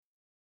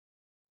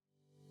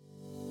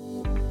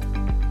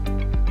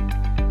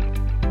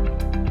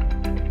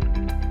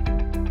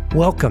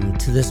Welcome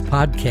to this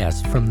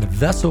podcast from the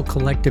Vessel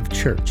Collective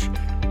Church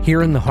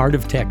here in the heart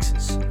of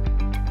Texas.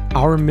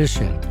 Our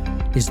mission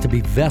is to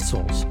be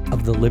vessels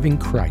of the living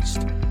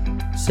Christ,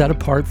 set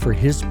apart for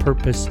His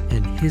purpose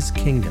and His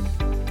kingdom.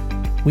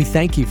 We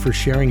thank you for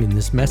sharing in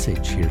this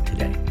message here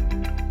today.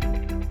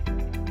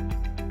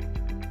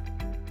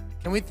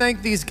 Can we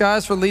thank these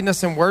guys for leading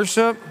us in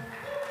worship?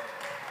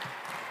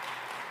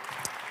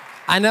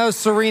 I know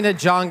Serena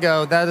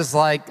Django, that is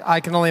like, I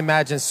can only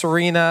imagine.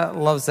 Serena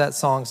loves that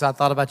song, so I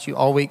thought about you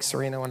all week,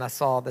 Serena, when I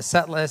saw the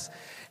set list.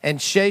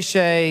 And Shay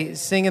Shay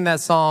singing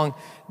that song.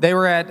 They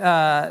were at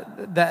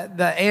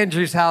the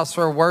Andrews house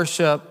for a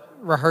worship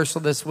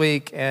rehearsal this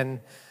week, and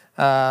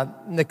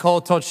Nicole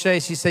told Shay,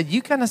 she said,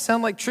 "You kind of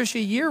sound like Trisha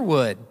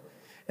Yearwood."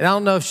 And I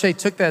don't know if Shay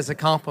took that as a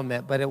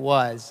compliment, but it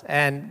was.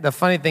 And the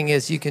funny thing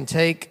is, you can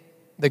take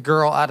the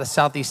girl out of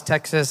Southeast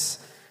Texas,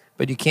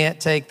 but you can't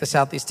take the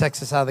Southeast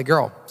Texas out of the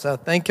girl. So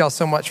thank y'all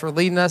so much for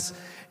leading us.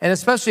 And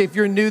especially if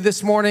you're new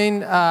this morning,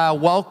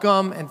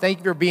 welcome, and thank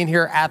you for being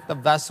here at the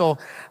Vessel.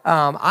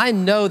 I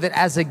know that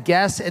as a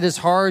guest, it is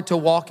hard to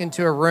walk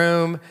into a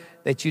room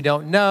that you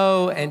don't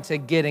know and to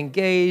get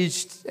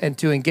engaged and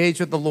to engage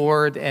with the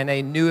Lord in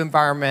a new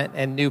environment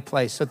and new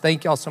place. So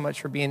thank y'all so much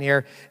for being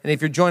here. And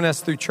if you're joining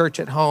us through church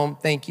at home,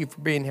 thank you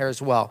for being here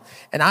as well.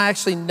 And I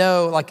actually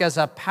know, like as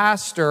a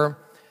pastor,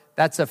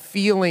 that's a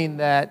feeling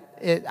that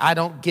I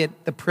don't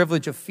get the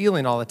privilege of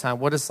feeling all the time,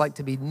 what it's like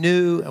to be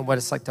new and what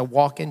it's like to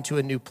walk into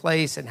a new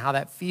place and how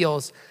that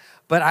feels.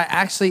 But I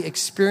actually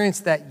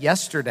experienced that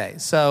yesterday.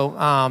 So,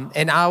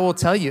 and I will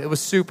tell you, it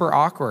was super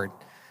awkward.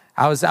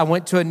 I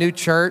went to a new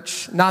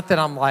church, not that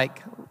I'm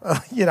like,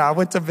 I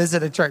went to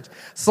visit a church.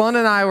 Sloan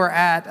and I were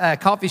at a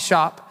coffee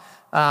shop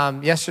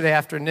yesterday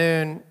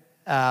afternoon,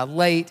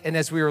 late, and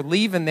as we were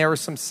leaving, there were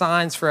some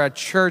signs for a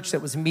church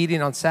that was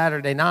meeting on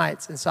Saturday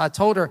nights. And so I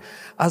told her,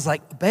 I was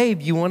like,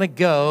 "Babe, you want to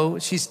go?"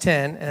 She's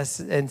 10,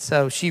 and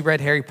so she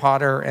read Harry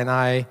Potter, and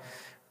I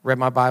read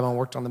my Bible and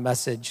worked on the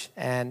message.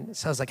 And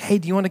so I was like, "Hey,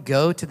 do you want to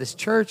go to this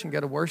church and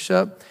go to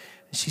worship?"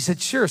 And she said,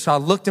 "Sure." So I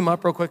looked him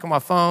up real quick on my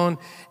phone,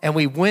 and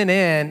we went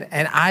in,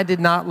 and I did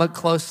not look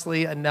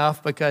closely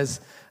enough because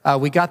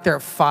we got there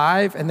at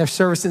 5, and their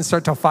service didn't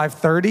start till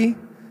 5:30.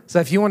 So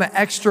if you want an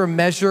extra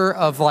measure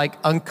of like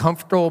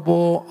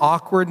uncomfortable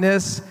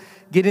awkwardness,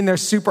 getting there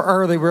super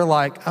early, we're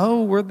like,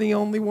 "Oh, we're the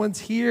only ones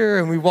here."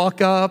 And we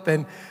walk up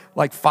and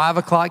like 5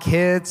 o'clock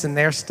hits and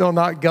they're still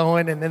not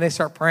going. And then they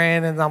start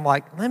praying. And I'm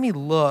like, "Let me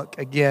look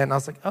again." I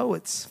was like, "Oh,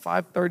 it's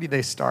 5:30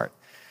 they start."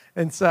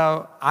 And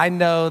so I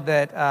know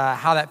that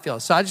how that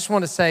feels. So I just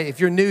want to say, if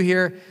you're new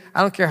here,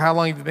 I don't care how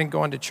long you've been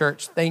going to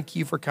church, thank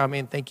you for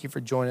coming. Thank you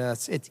for joining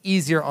us. It's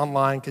easier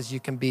online because you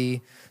can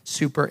be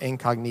super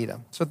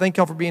incognito. So thank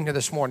y'all for being here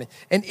this morning.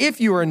 And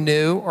if you are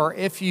new or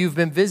if you've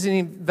been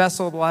visiting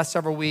Vessel the last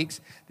several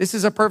weeks, this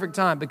is a perfect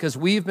time because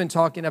we've been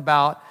talking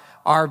about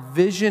our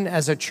vision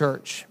as a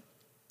church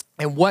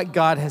and what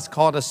God has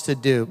called us to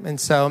do. And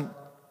so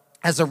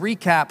as a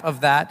recap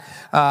of that,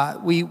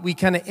 we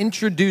kind of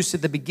introduced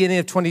at the beginning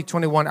of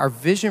 2021 our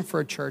vision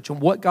for a church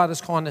and what God is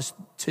calling us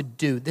to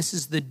do. This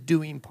is the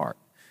doing part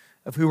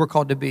of who we're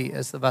called to be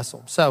as the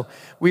Vessel. So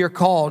we are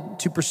called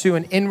to pursue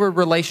an inward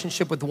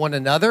relationship with one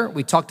another.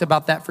 We talked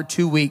about that for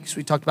 2 weeks.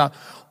 We talked about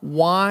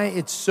why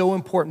it's so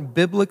important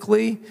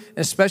biblically, and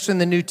especially in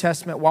the New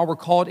Testament, why we're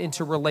called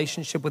into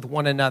relationship with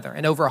one another.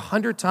 And over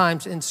 100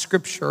 times in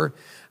Scripture,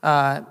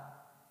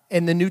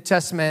 in the New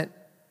Testament,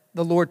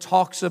 the Lord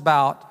talks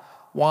about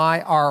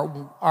why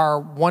our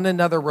one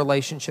another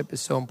relationship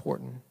is so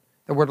important,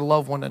 that we're to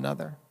love one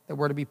another, that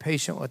we're to be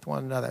patient with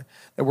one another,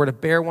 that we're to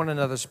bear one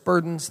another's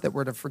burdens, that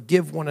we're to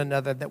forgive one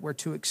another, that we're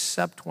to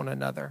accept one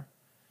another,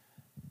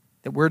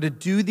 that we're to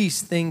do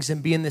these things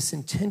and be in this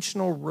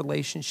intentional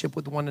relationship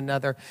with one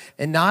another.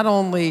 And not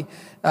only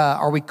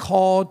are we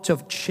called to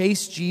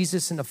chase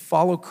Jesus and to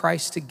follow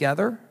Christ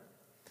together,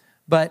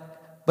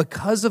 but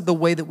because of the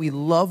way that we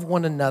love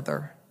one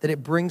another, that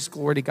it brings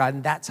glory to God,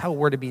 and that's how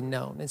we're to be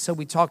known. And so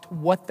we talked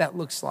what that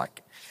looks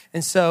like.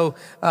 And so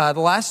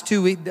last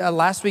week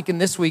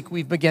and this week,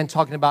 we began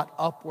talking about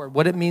upward,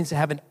 what it means to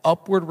have an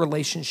upward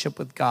relationship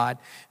with God.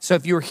 So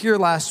if you were here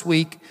last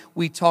week,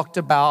 we talked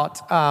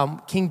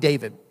about King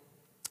David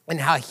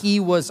and how he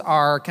was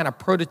our kind of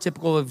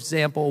prototypical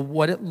example of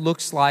what it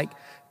looks like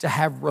to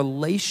have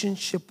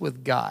relationship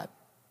with God.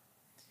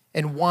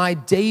 And why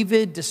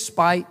David,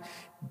 despite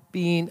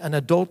being an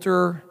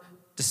adulterer,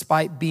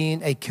 despite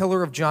being a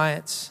killer of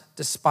giants,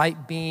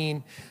 despite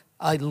being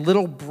a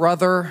little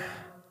brother,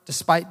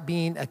 despite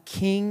being a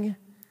king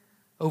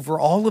over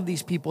all of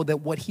these people, that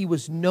what he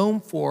was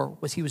known for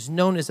was he was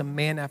known as a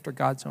man after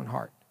God's own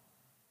heart.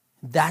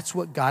 That's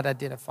what God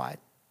identified.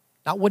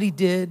 Not what he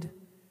did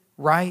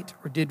right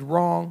or did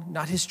wrong,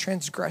 not his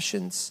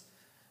transgressions,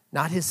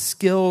 not his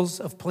skills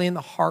of playing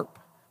the harp,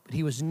 but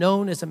he was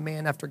known as a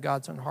man after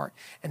God's own heart.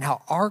 And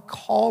how our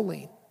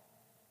calling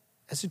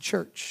as a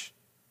church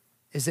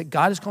is that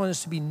God is calling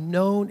us to be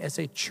known as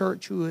a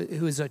church who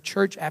is a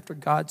church after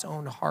God's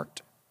own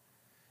heart,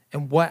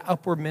 and what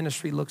upward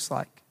ministry looks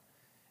like.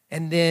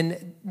 And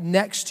then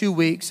next 2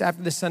 weeks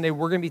after this Sunday,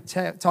 we're going to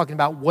be talking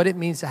about what it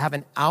means to have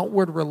an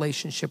outward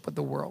relationship with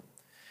the world.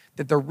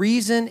 That the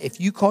reason, if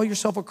you call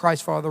yourself a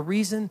Christ follower, the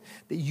reason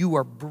that you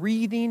are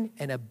breathing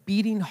and a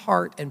beating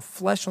heart and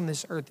flesh on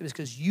this earth is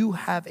because you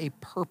have a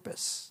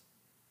purpose.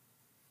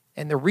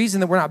 And the reason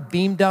that we're not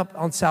beamed up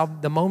on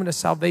the moment of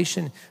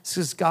salvation is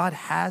because God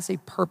has a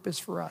purpose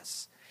for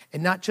us.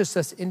 And not just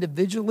us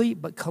individually,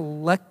 but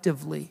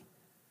collectively.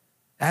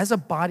 As a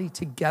body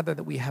together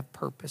that we have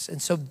purpose.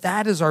 And so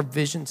that is our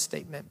vision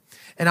statement.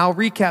 And I'll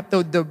recap,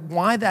 the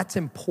why that's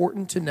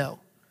important to know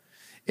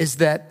is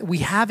that we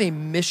have a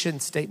mission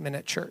statement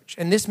at church.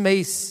 And this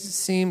may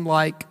seem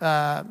like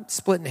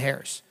splitting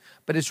hairs,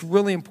 but it's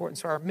really important.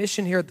 So our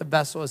mission here at the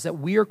Vessel is that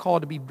we are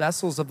called to be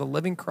vessels of the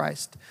living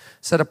Christ,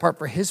 set apart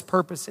for his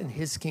purpose and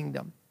his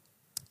kingdom.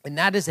 And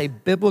that is a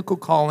biblical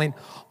calling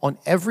on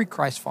every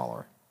Christ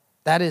follower.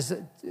 That is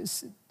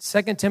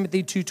 2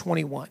 Timothy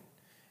 2:21.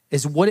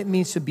 Is what it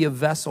means to be a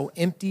vessel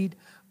emptied,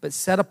 but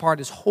set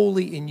apart as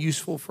holy and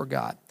useful for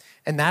God.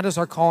 And that is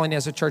our calling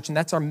as a church, and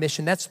that's our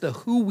mission. That's the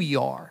who we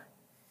are.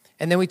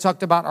 And then we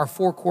talked about our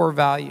 4 core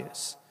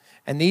values.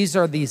 And these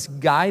are these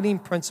guiding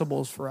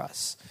principles for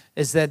us,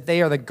 is that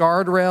they are the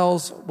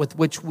guardrails with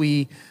which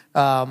we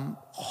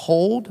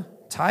hold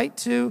tight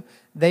to.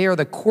 They are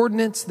the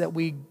coordinates that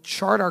we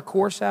chart our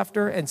course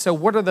after. And so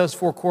what are those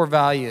 4 core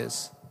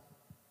values?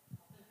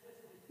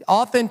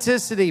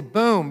 Authenticity,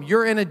 boom,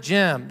 you're in a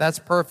gym. That's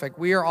perfect.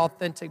 We are an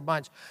authentic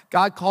bunch.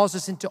 God calls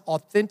us into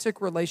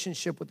authentic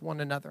relationship with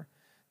one another.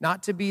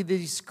 Not to be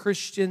these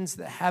Christians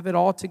that have it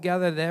all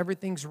together, that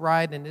everything's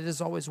right and it is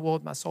always well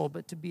with my soul,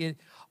 but to be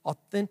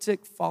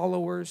authentic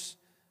followers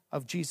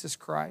of Jesus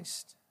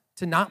Christ.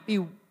 To not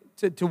be,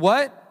 to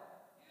what?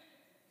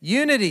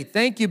 Unity.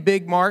 Thank you,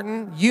 Big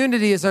Martin.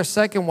 Unity is our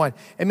second one.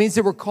 It means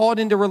that we're called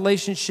into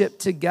relationship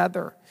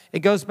together. It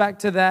goes back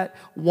to that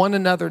one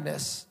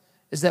anotherness.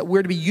 Is that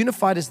we're to be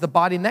unified as the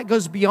body, and that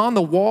goes beyond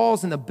the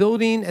walls and the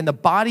building and the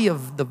body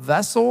of the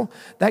vessel.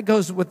 That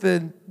goes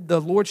within the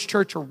Lord's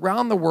church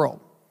around the world.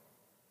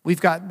 We've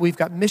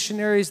got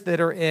missionaries that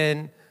are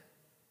in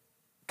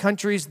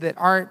countries that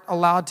aren't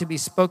allowed to be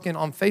spoken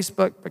on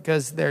Facebook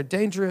because they're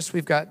dangerous.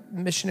 We've got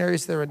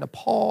missionaries that are in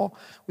Nepal.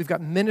 We've got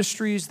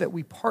ministries that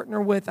we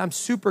partner with. I'm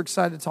super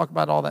excited to talk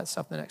about all that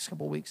stuff in the next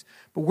couple of weeks.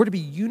 But we're to be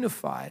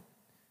unified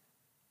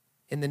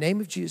in the name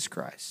of Jesus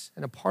Christ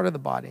and a part of the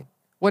body.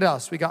 What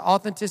else? We got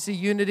authenticity,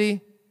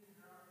 unity,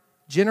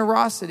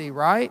 generosity,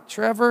 right,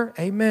 Trevor?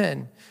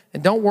 Amen.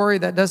 And don't worry,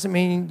 that doesn't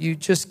mean you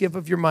just give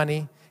of your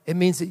money. It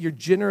means that you're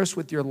generous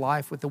with your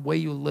life, with the way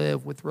you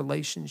live, with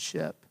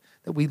relationship,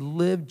 that we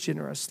live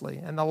generously.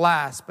 And the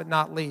last but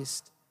not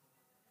least,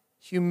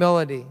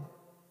 humility.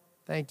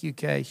 Thank you,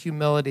 Kay.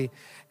 Humility.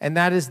 And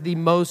that is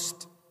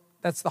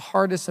that's the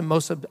hardest and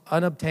most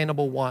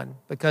unobtainable one,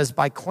 because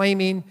by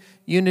claiming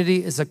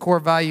unity is a core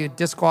value, it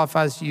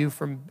disqualifies you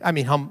from,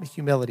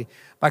 humility.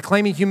 By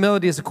claiming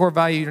humility as a core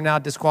value, you're now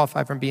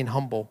disqualified from being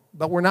humble.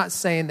 But we're not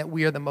saying that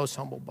we are the most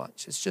humble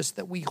bunch. It's just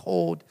that we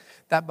hold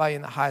that value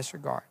in the highest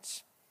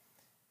regards.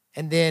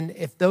 And then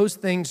if those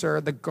things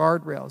are the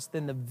guardrails,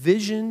 then the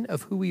vision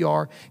of who we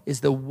are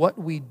is the what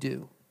we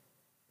do.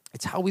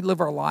 It's how we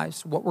live our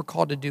lives, what we're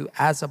called to do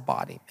as a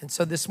body. And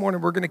so this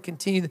morning, we're going to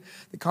continue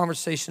the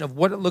conversation of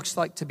what it looks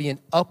like to be an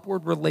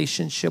upward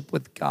relationship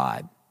with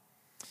God.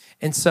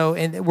 And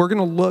we're going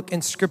to look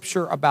in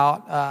Scripture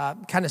about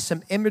kind of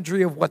some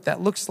imagery of what that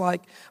looks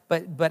like.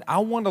 But I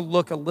want to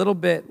look a little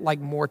bit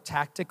like more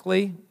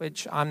tactically,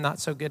 which I'm not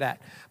so good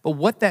at. But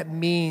what that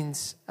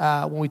means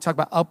when we talk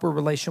about upward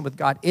relation with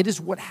God, it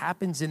is what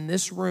happens in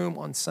this room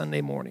on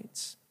Sunday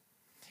mornings.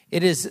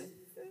 It is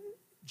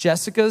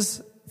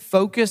Jessica's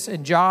focus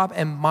and job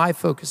and my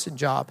focus and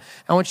job.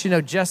 I want you to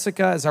know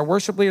Jessica, as our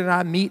worship leader, and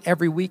I meet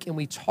every week and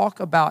we talk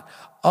about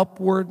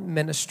upward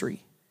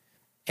ministry.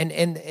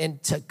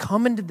 And to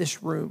come into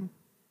this room,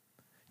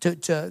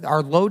 to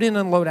our load in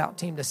and load out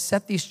team, to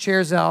set these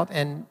chairs out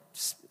and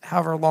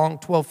however long,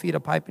 12 feet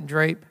of pipe and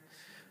drape,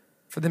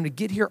 for them to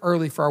get here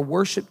early, for our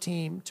worship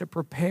team to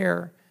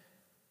prepare,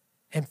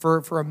 and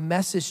for a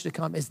message to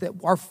come, is that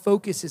our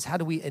focus is how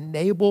do we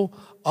enable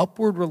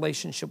upward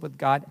relationship with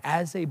God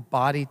as a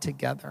body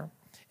together.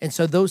 And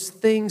so those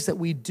things that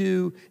we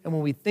do, and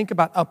when we think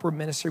about upward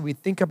ministry, we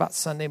think about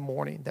Sunday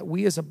morning, that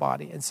we as a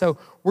body. And so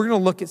we're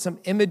going to look at some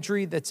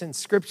imagery that's in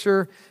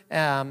Scripture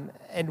and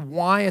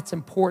why it's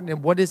important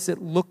and what does it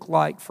look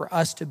like for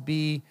us to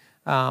be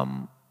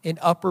in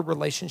upward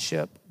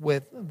relationship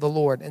with the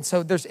Lord. And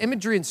so there's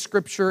imagery in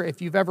Scripture.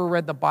 If you've ever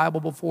read the Bible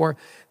before,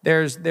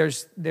 there's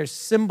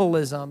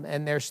symbolism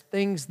and there's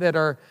things that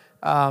are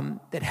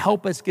that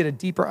help us get a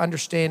deeper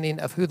understanding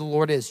of who the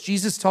Lord is.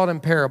 Jesus taught in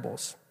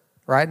parables,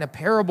 right? And a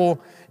parable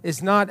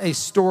is not a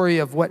story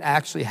of what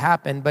actually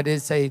happened, but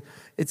it's a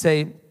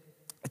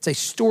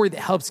story that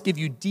helps give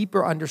you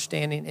deeper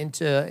understanding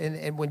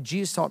and when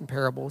Jesus taught in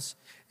parables,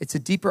 it's a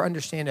deeper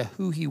understanding of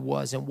who he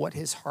was and what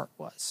his heart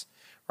was.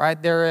 Right?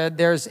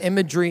 There's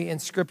imagery in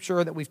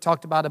Scripture that we've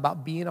talked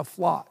about being a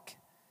flock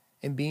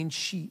and being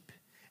sheep.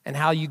 And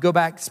how you go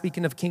back,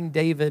 speaking of King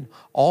David,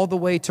 all the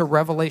way to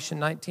Revelation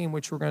 19,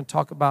 which we're going to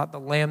talk about, the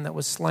lamb that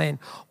was slain.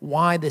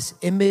 Why this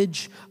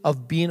image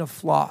of being a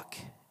flock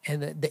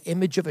and the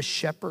image of a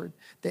shepherd,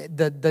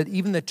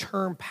 even the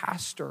term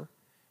pastor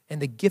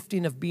and the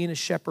gifting of being a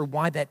shepherd,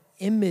 why that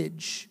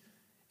image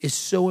is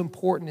so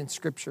important in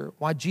Scripture.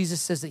 Why Jesus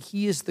says that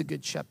he is the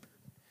good shepherd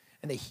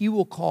and that he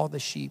will call the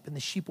sheep and the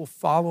sheep will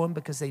follow him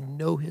because they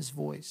know his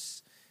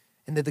voice.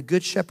 And that the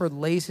good shepherd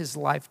lays his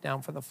life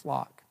down for the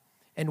flock.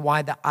 And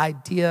why the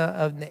idea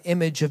of the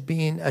image of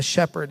being a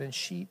shepherd and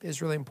sheep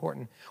is really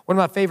important. One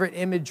of my favorite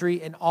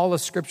imagery in all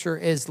of Scripture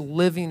is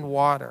living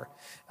water.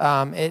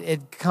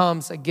 It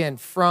comes, again,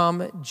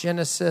 from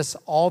Genesis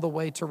all the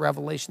way to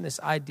Revelation. This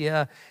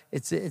idea,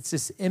 it's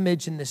this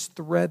image and this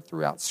thread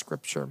throughout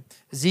Scripture.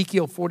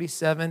 Ezekiel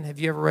 47, have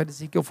you ever read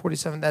Ezekiel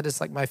 47? That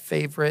is like my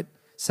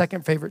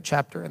second favorite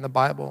chapter in the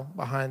Bible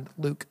behind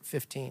Luke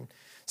 15.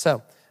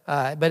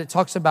 But it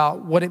talks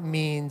about what it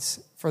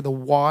means for the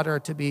water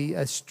to be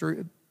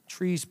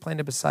trees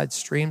planted beside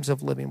streams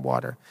of living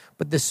water.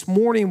 But this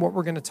morning, what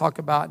we're going to talk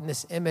about in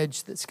this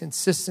image that's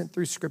consistent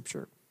through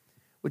Scripture,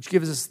 which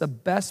gives us the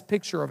best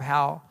picture of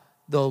how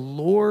the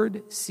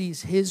Lord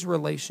sees his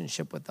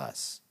relationship with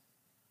us,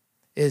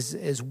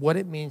 is what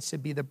it means to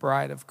be the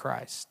bride of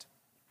Christ.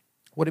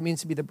 What it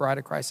means to be the bride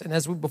of Christ.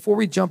 And before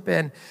we jump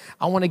in,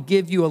 I want to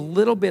give you a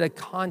little bit of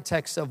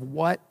context of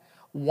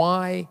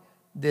why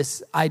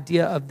this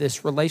idea of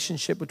this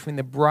relationship between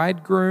the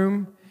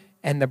bridegroom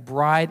and the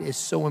bride is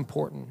so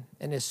important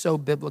and is so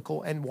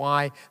biblical, and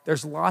why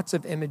there's lots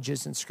of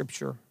images in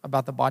Scripture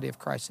about the body of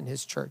Christ and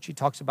his church. He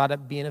talks about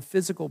it being a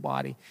physical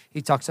body.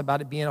 He talks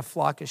about it being a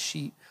flock of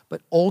sheep.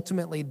 But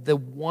ultimately, the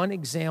one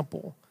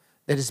example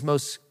that is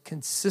most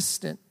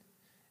consistent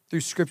through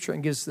Scripture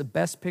and gives the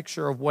best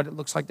picture of what it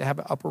looks like to have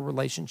an upper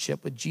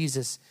relationship with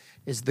Jesus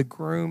is the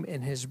groom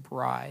and his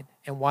bride,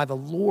 and why the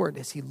Lord,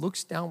 as he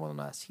looks down on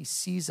us, he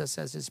sees us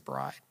as his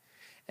bride,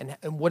 and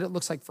what it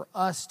looks like for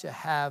us to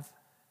have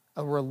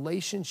a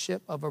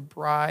relationship of a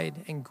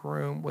bride and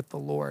groom with the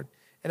Lord.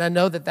 And I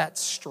know that that's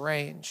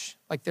strange.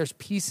 Like there's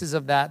pieces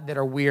of that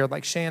are weird.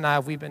 Like Shay and I,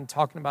 we've been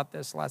talking about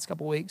this the last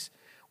couple of weeks.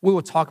 We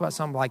will talk about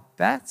something like,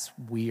 that's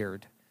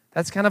weird.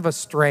 That's kind of a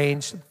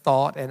strange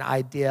thought and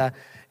idea.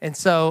 And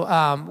so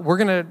we're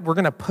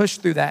gonna push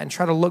through that and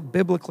try to look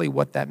biblically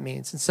what that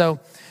means. And so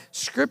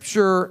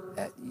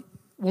Scripture,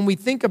 when we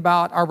think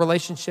about our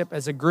relationship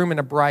as a groom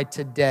and a bride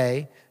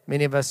today,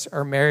 many of us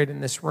are married in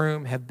this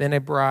room, have been a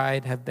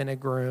bride, have been a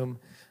groom,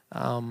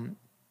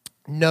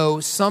 know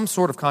some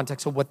sort of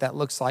context of what that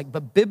looks like.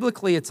 But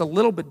biblically, it's a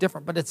little bit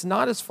different, but it's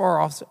not as far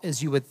off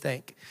as you would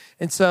think.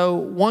 And so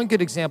one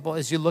good example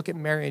is you look at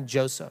Mary and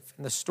Joseph.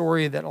 And the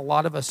story that a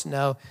lot of us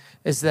know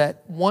is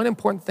that one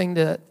important thing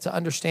to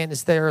understand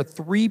is there are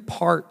three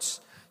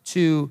parts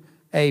to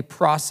a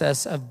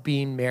process of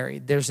being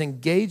married. There's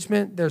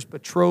engagement, there's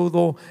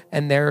betrothal,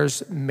 and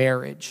there's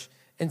marriage.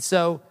 And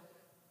so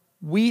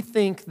we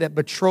think that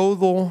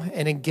betrothal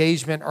and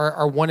engagement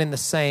are one and the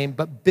same,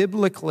 but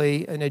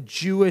biblically, in a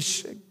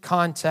Jewish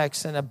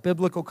context and a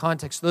biblical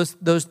context,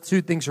 those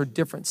two things are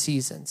different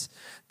seasons.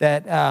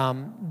 That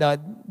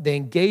the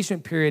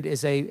engagement period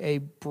is a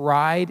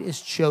bride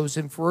is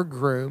chosen for a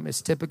groom.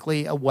 It's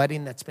typically a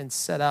wedding that's been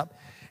set up,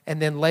 and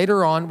then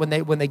later on, when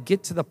they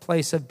get to the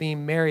place of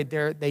being married,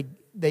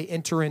 they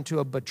enter into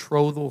a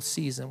betrothal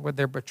season where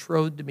they're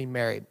betrothed to be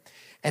married,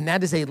 and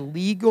that is a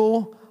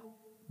legal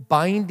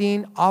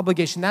binding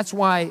obligation. That's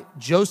why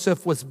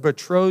Joseph was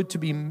betrothed to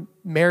be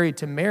married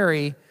to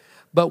Mary,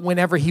 but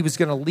whenever he was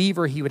going to leave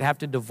her, he would have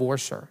to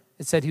divorce her.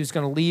 It said he was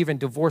going to leave and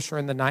divorce her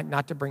in the night,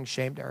 not to bring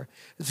shame to her.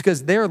 It's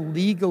because they're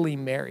legally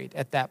married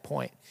at that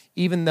point,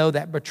 even though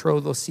that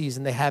betrothal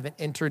season, they haven't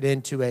entered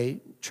into a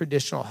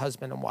traditional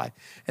husband and wife.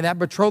 And that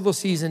betrothal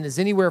season is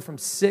anywhere from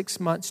 6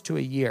 months to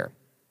a year.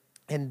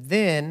 And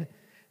then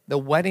the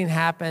wedding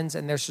happens,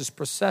 and there's this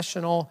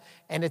processional,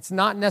 and it's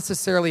not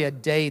necessarily a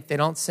date. They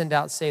don't send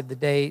out save the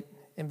date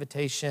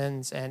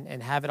invitations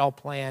and have it all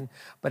planned.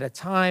 But a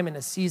time and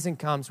a season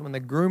comes when the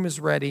groom is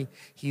ready.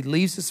 He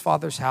leaves his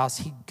father's house.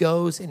 He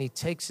goes and he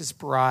takes his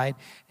bride,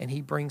 and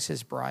he brings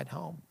his bride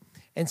home.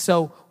 And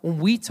so when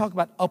we talk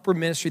about upper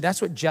ministry,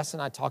 that's what Jess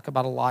and I talk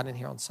about a lot in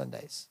here on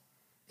Sundays,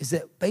 is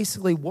that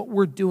basically what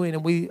we're doing,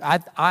 and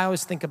I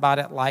always think about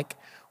it like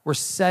we're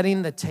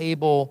setting the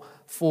table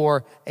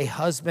for a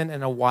husband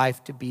and a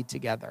wife to be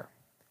together.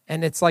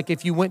 And it's like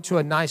if you went to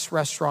a nice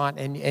restaurant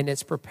and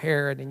it's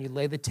prepared and you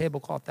lay the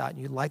tablecloth out and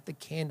you light the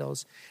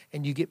candles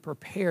and you get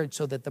prepared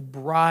so that the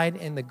bride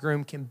and the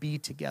groom can be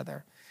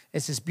together.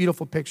 It's this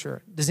beautiful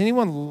picture. Does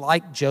anyone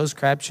like Joe's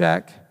Crab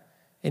Shack?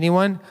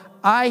 Anyone?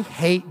 I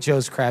hate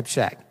Joe's Crab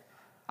Shack.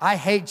 I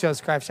hate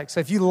Joe's Crab Shack. So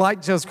if you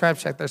like Joe's Crab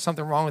Shack, there's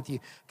something wrong with you,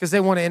 because they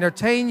want to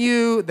entertain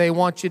you. They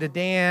want you to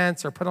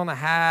dance or put on a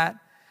hat.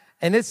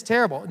 And it's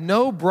terrible.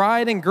 No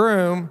bride and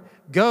groom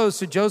goes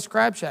to Joe's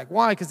Crab Shack.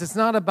 Why? Because it's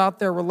not about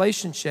their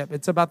relationship.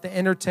 It's about the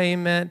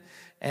entertainment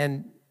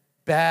and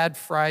bad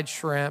fried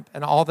shrimp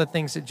and all the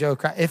things at Joe's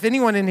Crab. If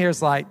anyone in here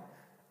is like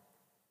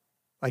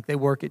they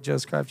work at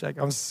Joe's Crab Shack,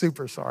 I'm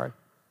super sorry.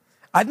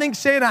 I think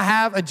Shay and I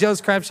have a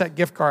Joe's Crab Shack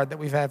gift card that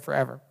we've had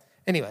forever.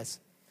 Anyways,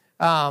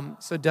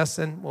 so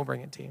Dustin, we'll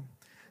bring it to you.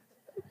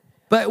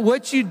 But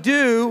what you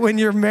do when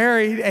you're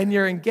married and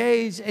you're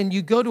engaged and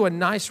you go to a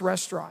nice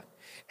restaurant,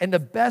 and the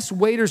best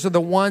waiters are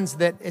the ones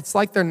that it's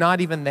like they're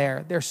not even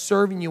there. They're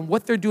serving you. And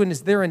what they're doing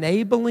is they're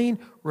enabling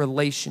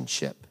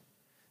relationship.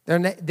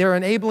 They're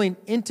enabling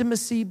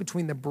intimacy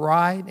between the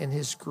bride and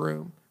his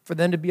groom for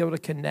them to be able to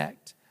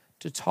connect,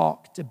 to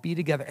talk, to be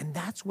together. And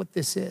that's what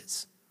this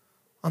is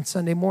on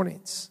Sunday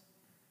mornings,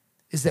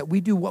 is that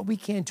we do what we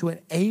can to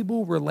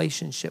enable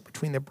relationship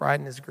between the bride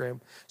and his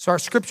groom. So our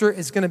scripture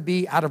is going to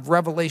be out of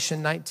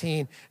Revelation 19.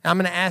 And I'm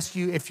going to ask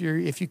you, if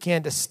you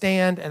can, to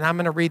stand, and I'm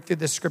going to read through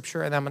this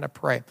scripture, and I'm going to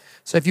pray.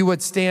 So if you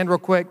would stand real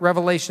quick,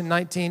 Revelation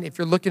 19. If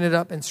you're looking it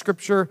up in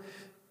scripture,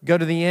 go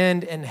to the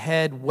end and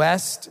head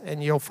west,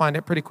 and you'll find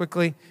it pretty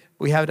quickly.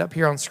 We have it up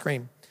here on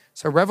screen.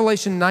 So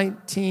Revelation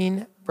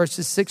 19,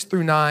 verses 6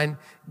 through 9,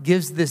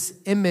 gives this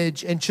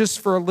image. And just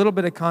for a little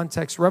bit of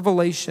context,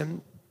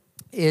 Revelation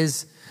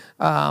is...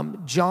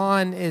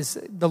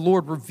 the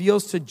Lord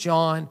reveals to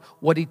John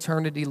what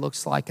eternity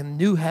looks like, and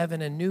new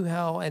heaven and new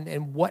hell,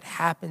 and what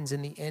happens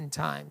in the end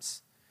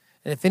times.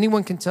 And if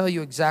anyone can tell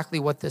you exactly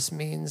what this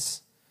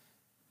means,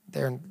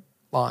 they're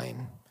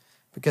lying,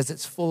 because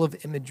it's full of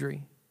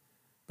imagery.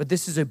 But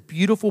this is a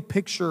beautiful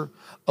picture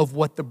of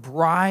what the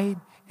bride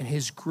and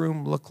his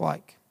groom look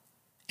like.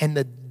 And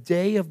the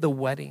day of the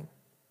wedding,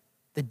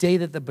 the day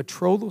that the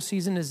betrothal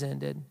season is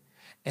ended,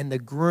 and the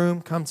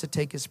groom comes to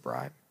take his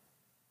bride,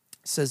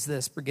 says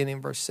this, beginning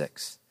in verse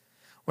 6.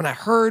 When I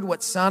heard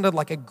what sounded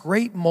like a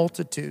great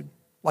multitude,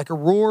 like a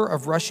roar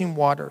of rushing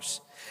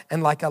waters,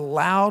 and like a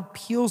loud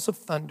peals of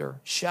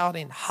thunder,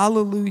 shouting,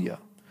 Hallelujah,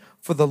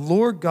 for the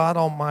Lord God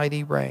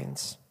Almighty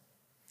reigns.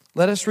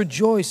 Let us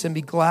rejoice and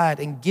be glad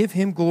and give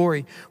him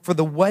glory, for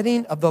the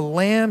wedding of the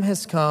Lamb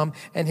has come,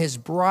 and his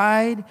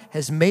bride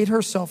has made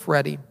herself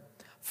ready.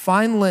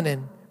 Fine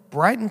linen,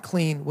 bright and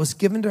clean, was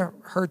given to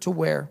her to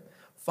wear.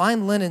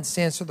 Fine linen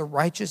stands for the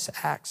righteous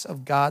acts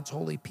of God's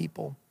holy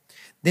people.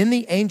 Then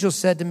the angel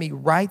said to me,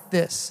 write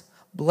this,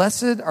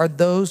 blessed are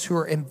those who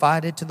are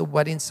invited to the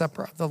wedding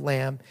supper of the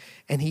Lamb.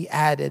 And he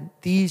added,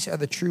 these are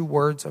the true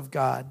words of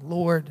God.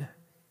 Lord,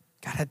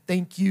 God, I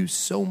thank you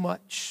so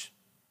much.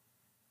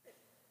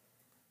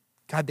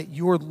 God, that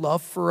your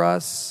love for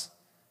us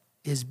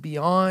is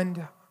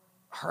beyond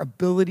our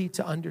ability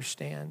to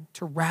understand,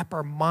 to wrap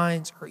our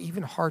minds or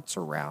even hearts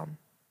around.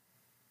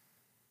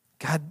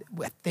 God,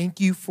 I thank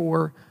you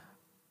for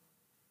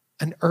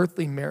an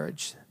earthly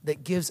marriage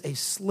that gives a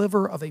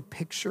sliver of a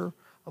picture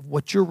of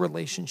what your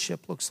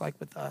relationship looks like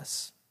with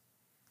us.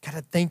 God,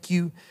 I thank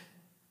you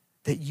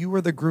that you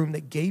are the groom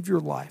that gave your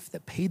life,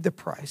 that paid the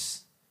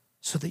price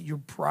so that your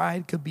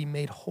bride could be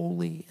made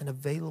holy and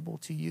available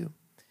to you.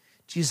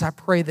 Jesus, I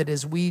pray that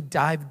as we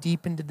dive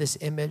deep into this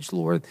image,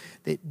 Lord,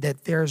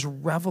 that there's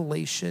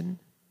revelation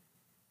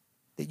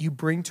that you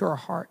bring to our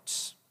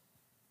hearts.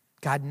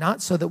 God,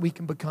 not so that we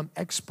can become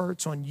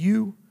experts on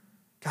you,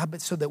 God,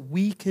 but so that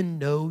we can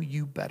know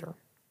you better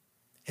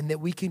and that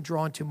we can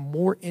draw into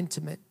more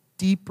intimate,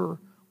 deeper,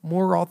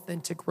 more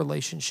authentic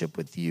relationship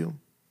with you.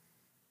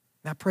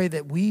 And I pray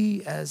that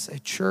we as a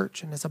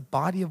church and as a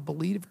body of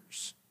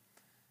believers,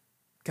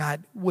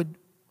 God, would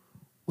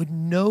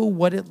know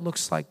what it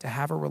looks like to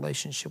have a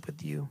relationship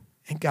with you,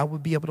 and God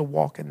would be able to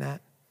walk in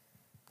that.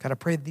 God, I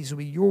pray that these will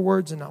be your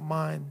words and not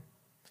mine,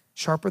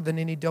 sharper than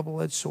any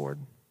double-edged sword.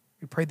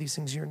 We pray these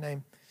things in your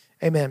name.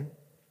 Amen.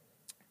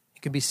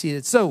 You can be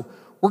seated. So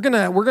we're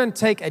gonna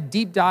take a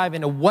deep dive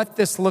into what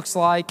this looks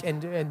like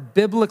and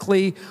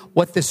biblically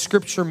what this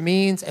scripture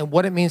means and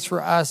what it means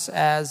for us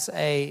as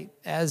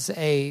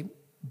a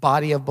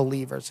body of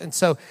believers. And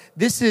so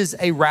this is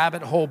a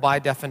rabbit hole by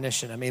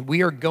definition. I mean,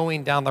 we are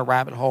going down the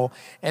rabbit hole.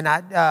 And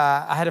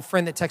I had a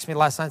friend that texted me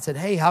last night and said,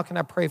 hey, how can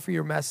I pray for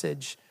your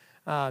message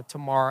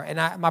tomorrow?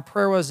 And my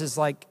prayer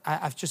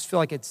I just feel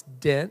like it's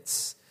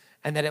dense,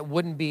 and that it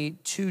wouldn't be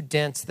too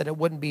dense, that it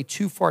wouldn't be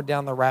too far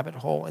down the rabbit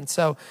hole. And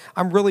so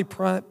I'm really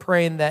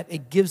praying that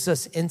it gives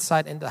us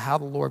insight into how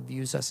the Lord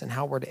views us and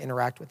how we're to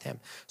interact with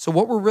him. So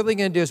what we're really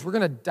going to do is we're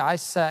going to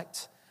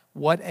dissect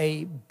what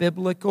a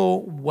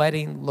biblical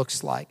wedding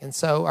looks like. And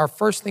so our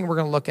first thing we're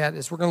going to look at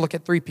is we're going to look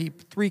at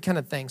three kind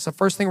of things. So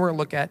first thing we're going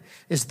to look at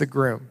is the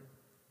groom.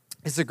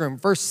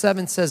 Verse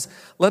 7 says,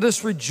 let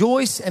us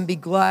rejoice and be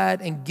glad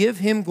and give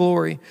him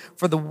glory,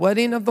 for the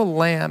wedding of the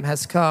Lamb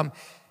has come,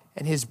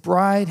 and his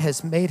bride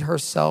has made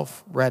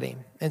herself ready.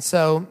 And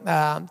so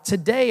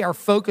today our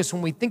focus,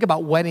 when we think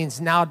about weddings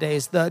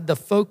nowadays, the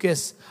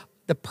focus,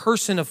 the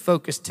person of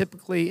focus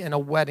typically in a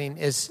wedding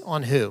is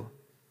on who?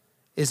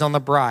 Is on the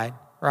bride,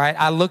 right?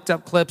 I looked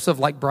up clips of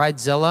like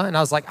Bridezilla, and I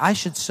was like, I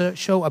should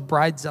show a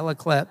Bridezilla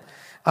clip.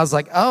 I was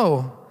like,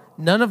 oh,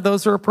 none of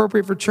those are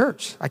appropriate for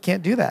church. I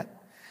can't do that.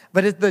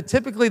 But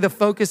typically the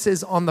focus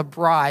is on the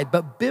bride,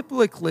 but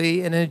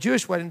biblically in a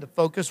Jewish wedding, the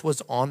focus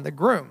was on the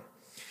groom.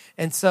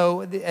 And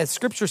so as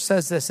scripture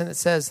says this, and it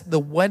says, the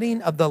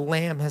wedding of the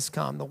Lamb has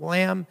come, the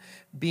Lamb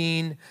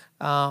being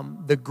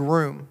the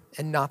groom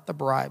and not the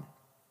bride.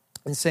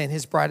 and saying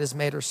his bride has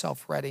made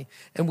herself ready.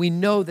 And we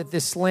know that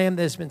this lamb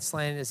that has been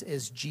slain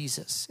is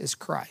Jesus, is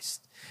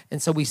Christ.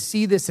 And so we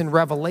see this in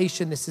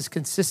Revelation. This is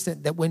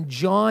consistent that when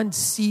John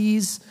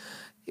sees,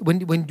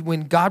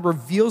 when God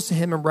reveals to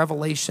him in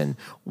Revelation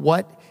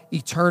what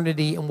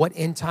eternity and what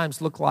end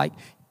times look like,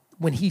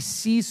 when he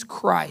sees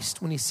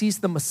Christ, when he sees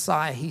the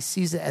Messiah, he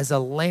sees it as a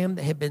lamb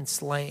that had been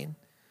slain.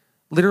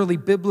 Literally,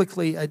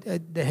 biblically,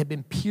 that had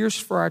been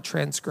pierced for our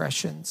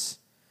transgressions.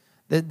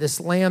 This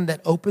lamb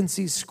that opens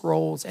these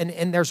scrolls,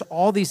 and there's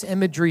all these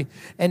imagery,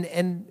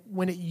 and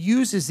when it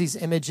uses these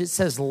images, it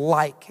says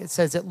like. It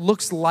says it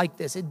looks like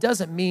this. It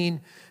doesn't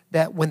mean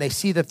that when they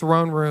see the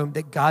throne room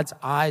that God's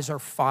eyes are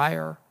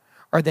fire,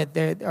 or that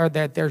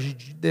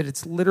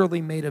it's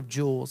literally made of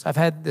jewels. I've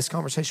had this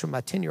conversation with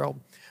my 10-year-old,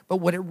 but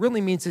what it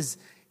really means is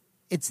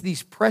it's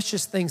these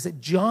precious things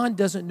that John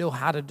doesn't know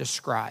how to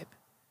describe.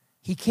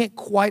 He can't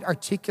quite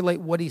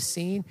articulate what he's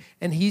seen,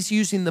 and he's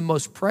using the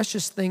most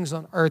precious things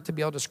on earth to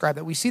be able to describe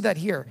that. We see that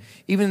here.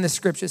 Even in the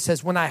scripture, it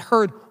says, when I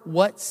heard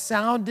what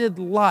sounded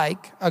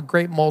like a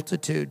great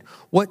multitude,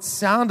 what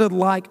sounded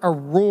like a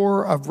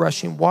roar of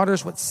rushing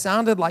waters, what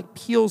sounded like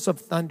peals of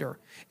thunder.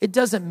 It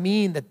doesn't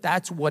mean that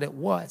that's what it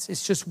was.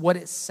 It's just what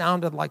it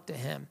sounded like to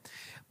him.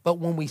 But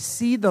when we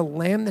see the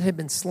lamb that had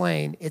been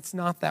slain, it's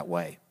not that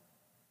way.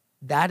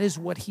 That is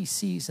what he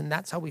sees, and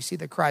that's how we see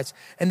the Christ.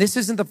 And this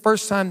isn't the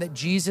first time that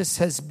Jesus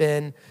has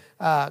been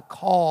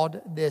called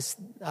this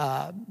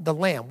the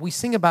Lamb. We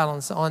sing about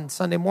it on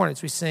Sunday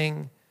mornings. We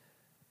sing,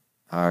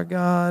 our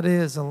God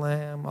is a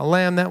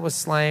lamb that was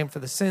slain for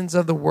the sins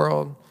of the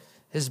world.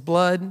 His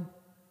blood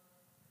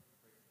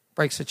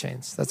breaks the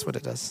chains. That's what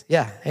it does.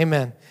 Yeah,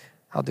 amen.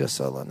 I'll do a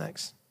solo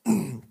next.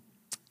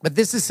 But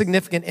this is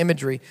significant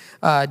imagery.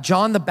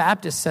 John the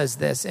Baptist says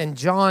this,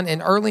 and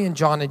early in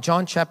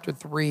John chapter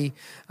 3,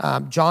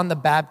 John the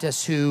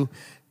Baptist, who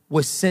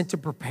was sent to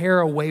prepare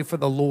a way for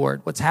the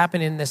Lord. What's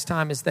happening in this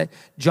time is that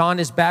John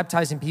is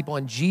baptizing people,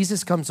 and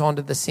Jesus comes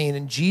onto the scene,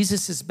 and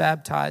Jesus is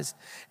baptized,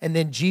 and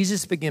then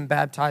Jesus began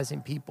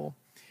baptizing people.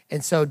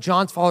 And so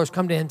John's followers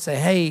come to him and say,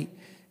 hey,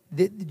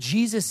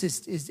 Jesus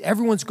is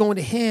everyone's going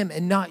to him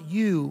and not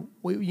you.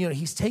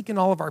 He's taken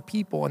all of our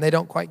people, and they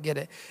don't quite get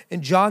it.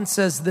 And John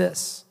says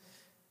this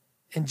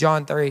in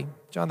John 3.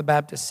 John the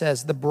Baptist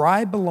says, the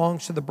bride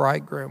belongs to the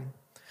bridegroom.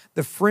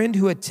 The friend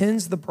who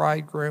attends the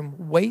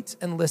bridegroom waits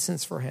and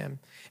listens for him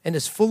and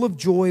is full of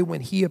joy when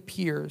he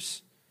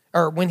appears,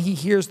 or when he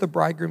hears the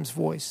bridegroom's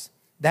voice.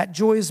 That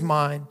joy is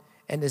mine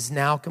and is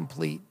now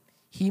complete.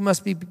 He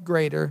must be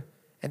greater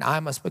and I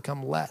must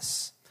become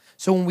less.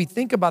 So when we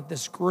think about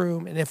this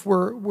groom, and if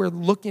we're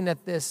looking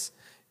at this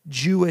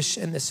Jewish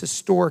and this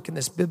historic and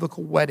this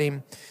biblical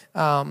wedding,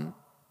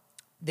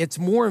 it's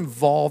more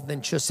involved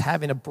than just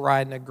having a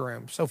bride and a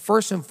groom. So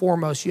first and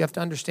foremost, you have to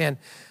understand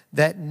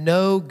that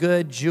no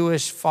good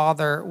Jewish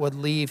father would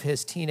leave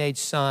his teenage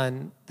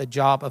son the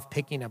job of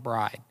picking a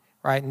bride,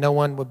 right? No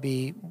one would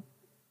be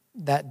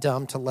that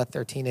dumb to let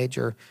their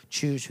teenager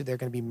choose who they're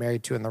going to be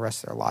married to in the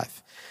rest of their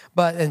life.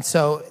 And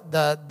so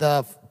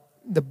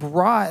the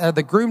bride,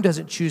 the groom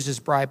doesn't choose his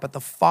bride, but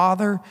the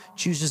father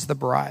chooses the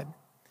bride.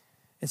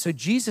 And so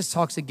Jesus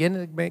talks again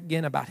and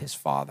again about his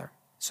father.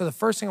 So the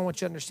first thing I want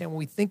you to understand when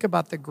we think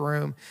about the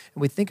groom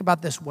and we think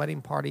about this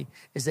wedding party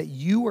is that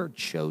you are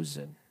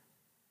chosen.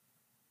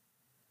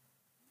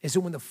 Is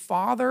that when the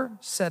father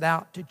set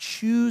out to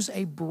choose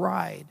a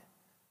bride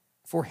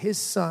for his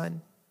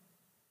son,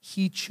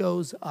 he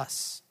chose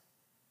us.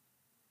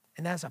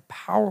 And that's a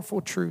powerful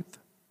truth,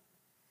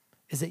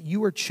 is that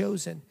you are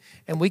chosen.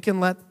 And we can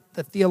let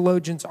the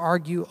theologians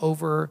argue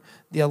over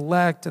the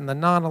elect and the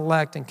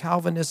non-elect and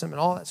Calvinism and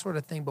all that sort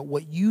of thing. But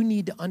what you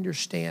need to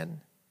understand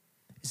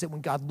is that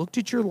when God looked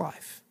at your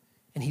life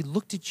and he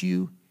looked at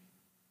you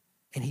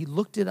and he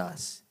looked at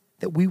us,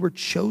 that we were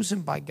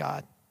chosen by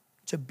God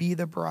to be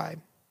the bride.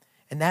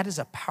 And that is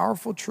a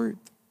powerful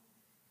truth.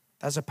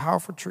 That's a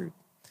powerful truth.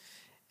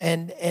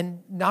 And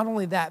not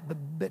only that,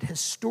 but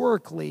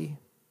historically,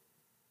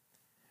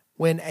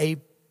 when a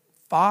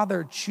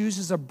father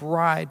chooses a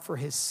bride for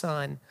his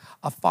son,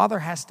 a father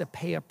has to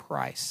pay a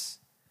price.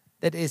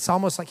 That it's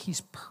almost like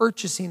he's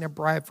purchasing a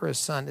bride for his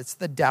son. It's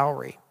the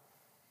dowry.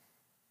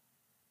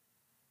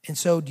 And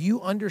so do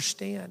you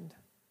understand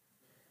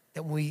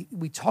that when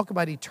we talk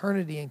about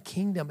eternity and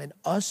kingdom and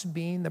us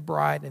being the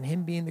bride and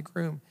him being the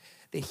groom,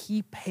 that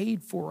he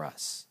paid for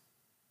us,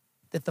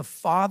 that the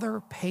Father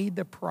paid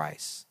the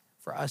price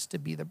for us to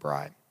be the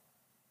bride,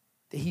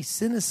 that he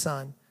sent his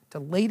son to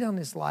lay down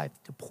his life,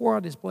 to pour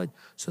out his blood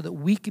so that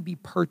we could be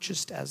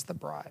purchased as the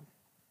bride.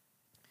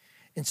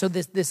 And so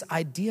this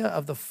idea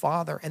of the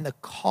Father and the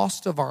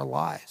cost of our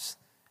lives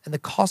and the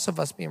cost of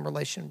us being in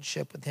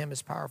relationship with him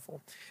is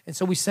powerful. And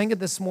so we sang it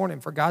this morning,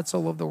 for God so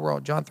loved the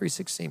world, John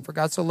 3:16, for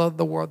God so loved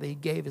the world that he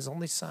gave his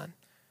only son,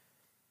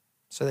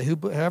 so that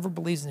whoever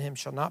believes in him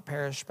shall not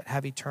perish but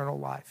have eternal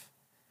life.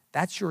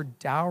 That's your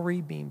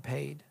dowry being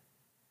paid.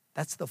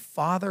 That's the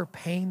Father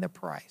paying the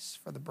price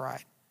for the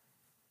bride.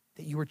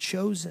 That you were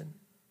chosen,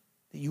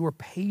 that you were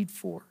paid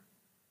for,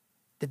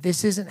 that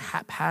this isn't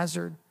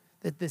haphazard,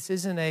 that this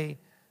isn't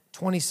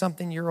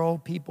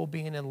 20-something-year-old people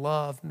being in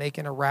love,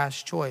 making a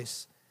rash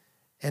choice.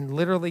 And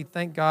literally,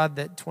 thank God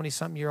that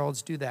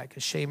 20-something-year-olds do that,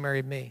 because Shay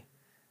married me.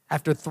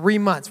 After 3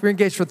 months, we were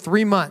engaged for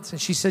 3 months,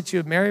 and she said she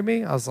would marry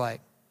me. I was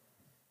like,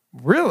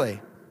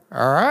 really?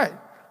 All right,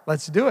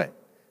 let's do it.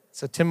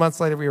 So 10 months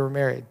later, we were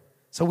married.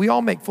 So we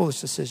all make foolish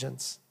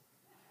decisions.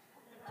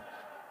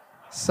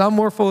 Some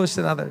more foolish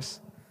than others.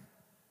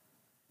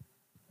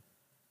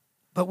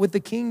 But with the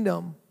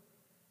kingdom,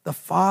 the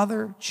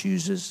Father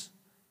chooses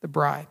the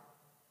bride,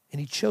 and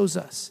he chose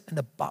us, and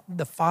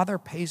the Father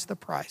pays the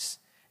price,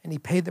 and he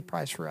paid the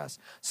price for us.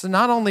 So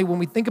not only, when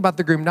we think about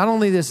the groom, not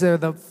only is there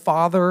the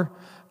father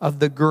of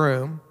the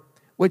groom,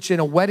 which in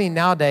a wedding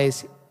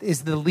nowadays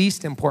is the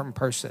least important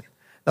person.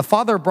 The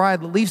father of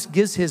bride at least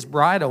gives his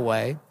bride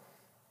away.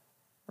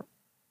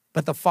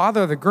 But the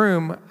father of the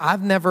groom,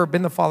 I've never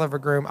been the father of a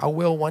groom. I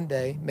will one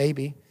day,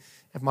 maybe,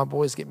 if my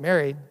boys get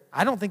married.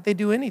 I don't think they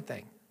do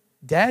anything.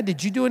 Dad,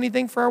 did you do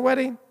anything for our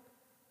wedding?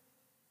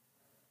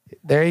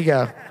 There you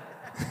go.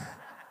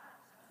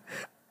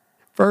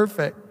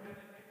 Perfect.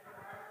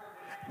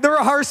 The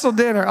rehearsal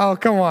dinner. Oh,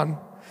 come on.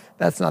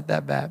 That's not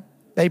that bad.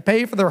 They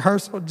pay for the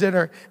rehearsal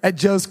dinner at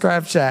Joe's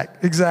Crab Shack.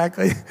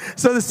 Exactly.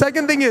 So the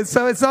second thing is,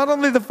 so it's not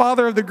only the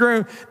father of the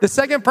groom. The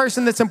second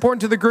person that's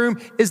important to the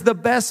groom is the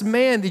best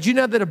man. Did you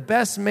know that a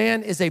best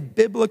man is a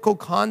biblical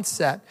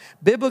concept?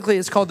 Biblically,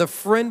 it's called the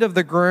friend of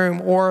the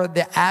groom or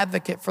the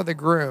advocate for the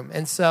groom.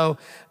 And so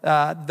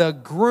the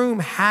groom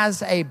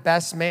has a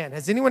best man.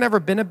 Has anyone ever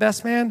been a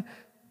best man?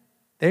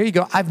 There you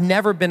go. I've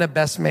never been a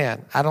best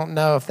man. I don't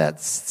know if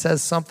that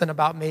says something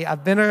about me.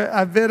 I've been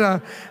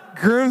a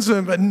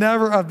groomsman, but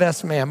never a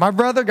best man. My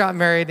brother got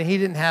married, and he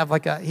didn't have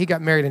he got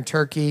married in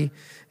Turkey,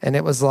 and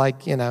it was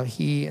like, he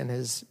and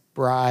his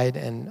bride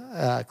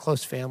and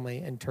close family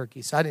in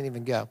Turkey. So I didn't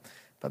even go.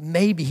 But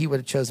maybe he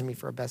would have chosen me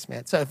for a best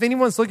man. So if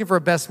anyone's looking for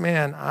a best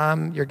man,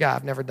 I'm your guy.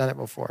 I've never done it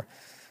before.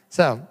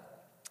 But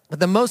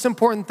the most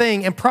important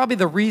thing, and probably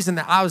the reason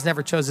that I was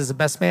never chosen as a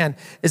best man,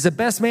 is the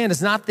best man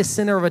is not the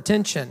center of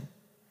attention.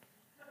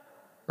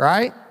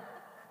 Right?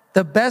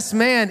 The best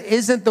man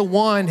isn't the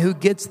one who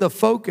gets the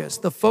focus.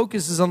 The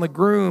focus is on the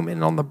groom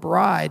and on the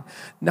bride,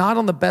 not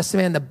on the best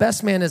man. The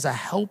best man is a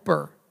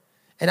helper.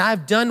 And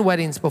I've done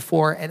weddings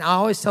before, and I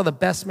always tell the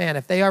best man,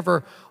 if they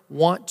ever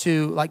want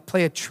to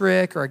play a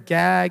trick or a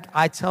gag,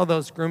 I tell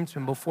those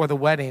groomsmen before the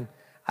wedding,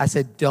 I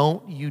said,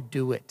 don't you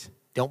do it.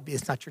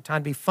 It's not your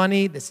time to be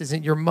funny. This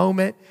isn't your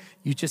moment.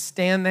 You just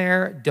stand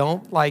there.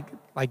 Don't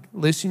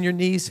loosen your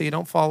knees so you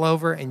don't fall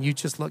over, and you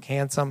just look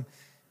handsome.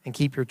 And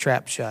keep your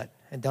trap shut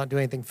and don't do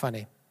anything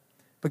funny,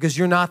 because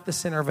you're not the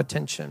center of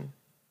attention,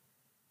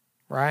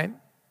 right?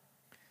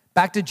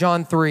 Back to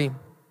John 3,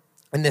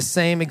 in this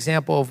same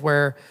example of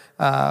where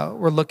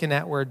we're looking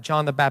at where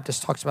John the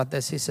Baptist talks about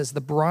this. He says, the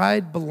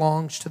bride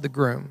belongs to the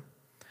groom.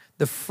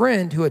 The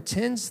friend who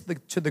attends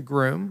to the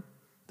groom,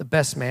 the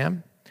best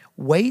man,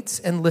 waits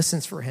and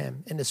listens for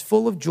him and is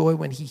full of joy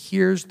when he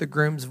hears the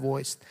groom's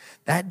voice.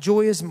 That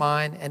joy is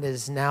mine, and it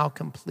is now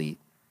complete.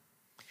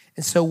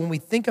 And so when we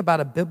think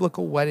about a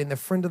biblical wedding, the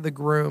friend of the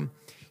groom,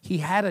 he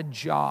had a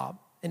job.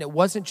 And it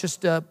wasn't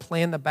just to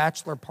plan the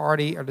bachelor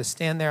party or to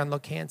stand there and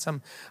look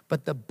handsome,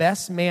 but the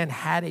best man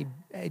had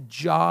a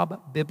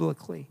job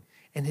biblically.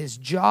 And his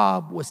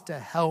job was to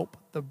help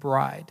the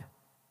bride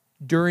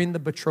during the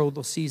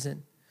betrothal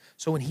season.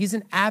 So when he's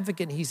an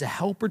advocate, he's a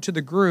helper to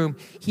the groom,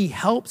 he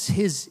helps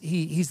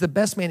he's the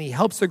best man. He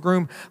helps the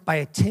groom by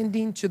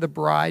attending to the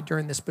bride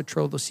during this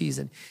betrothal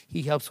season.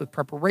 He helps with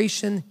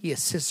preparation. He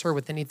assists her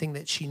with anything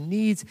that she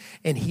needs.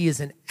 And he is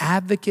an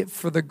advocate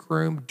for the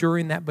groom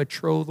during that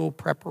betrothal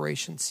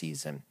preparation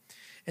season.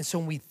 And so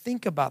when we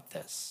think about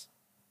this,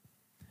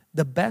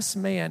 the best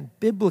man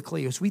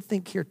biblically, as we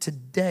think here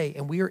today,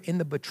 and we are in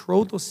the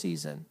betrothal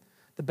season,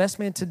 the best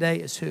man today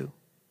is who?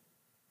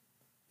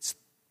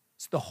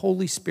 It's the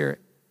Holy Spirit.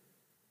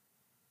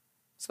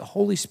 It's the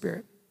Holy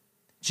Spirit.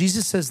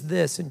 Jesus says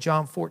this in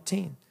John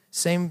 14,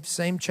 same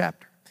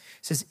chapter. He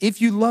says, if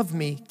you love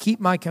me,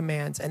 keep my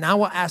commands, and I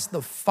will ask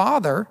the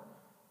Father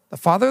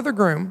of the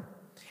groom,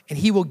 and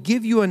he will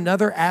give you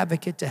another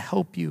advocate to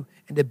help you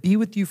and to be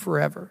with you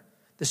forever,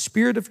 the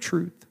Spirit of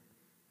truth.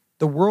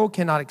 The world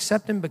cannot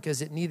accept him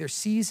because it neither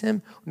sees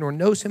him nor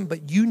knows him,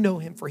 but you know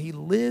him, for he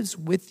lives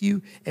with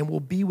you and will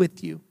be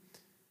with you.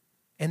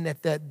 And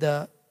that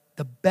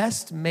the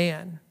best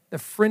man, the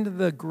friend of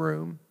the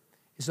groom,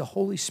 is the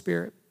Holy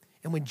Spirit.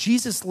 And when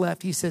Jesus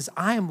left, he says,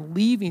 I am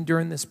leaving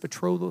during this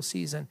betrothal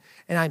season,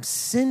 and I'm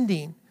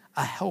sending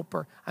a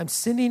helper. I'm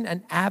sending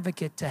an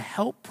advocate to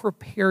help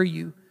prepare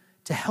you,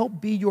 to help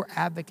be your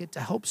advocate,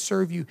 to help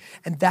serve you.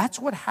 And that's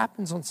what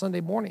happens on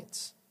Sunday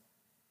mornings.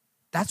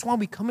 That's why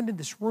we come into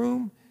this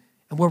room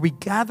and where we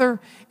gather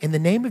in the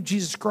name of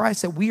Jesus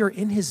Christ, that we are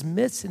in his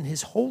midst, and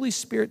his Holy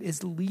Spirit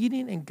is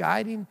leading and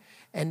guiding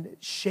and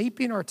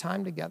shaping our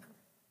time together.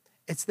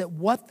 It's that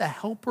what the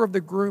helper of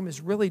the groom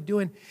is really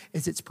doing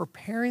is it's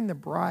preparing the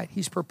bride.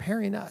 He's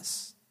preparing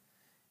us.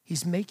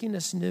 He's making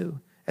us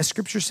new. As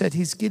Scripture said,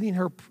 he's getting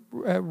her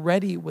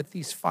ready with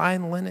these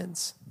fine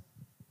linens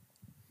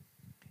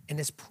and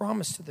his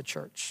promise to the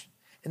church.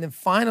 And then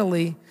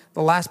finally,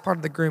 the last part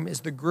of the groom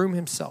is the groom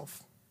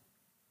himself,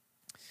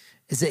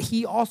 is that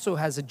he also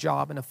has a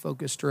job and a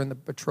focus during the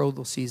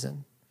betrothal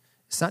season.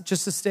 It's not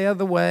just to stay out of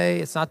the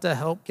way. It's not to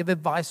help give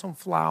advice on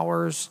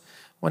flowers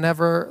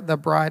whenever the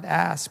bride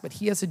asks, but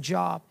he has a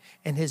job.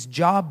 And his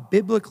job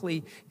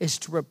biblically is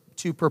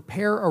to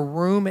prepare a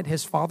room at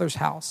his father's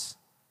house.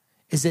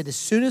 Is that as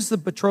soon as the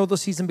betrothal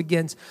season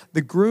begins,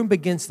 the groom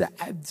begins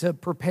to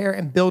prepare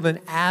and build an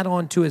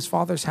add-on to his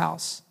father's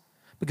house.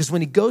 Because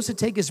when he goes to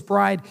take his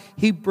bride,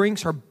 he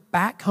brings her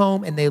back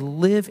home and they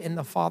live in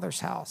the father's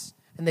house.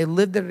 And they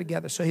live there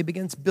together. So he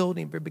begins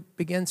building,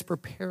 begins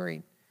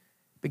preparing,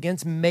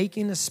 begins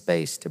making a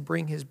space to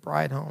bring his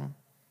bride home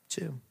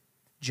to.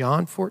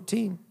 John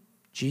 14,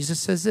 Jesus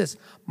says this,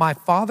 "My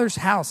Father's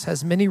house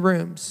has many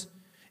rooms.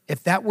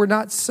 If that were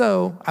not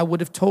so, I would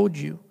have told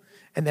you,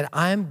 and that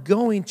I am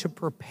going to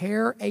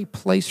prepare a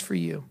place for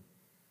you.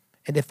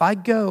 And if I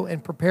go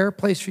and prepare a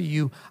place for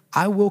you,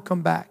 I will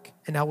come back,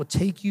 and I will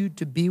take you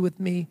to be with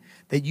me,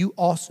 that you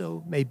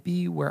also may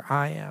be where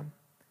I am."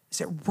 Is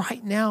that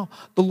right now,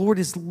 the Lord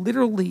is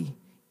literally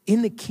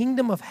in the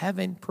kingdom of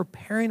heaven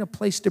preparing a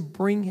place to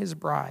bring his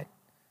bride.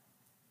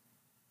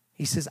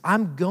 He says,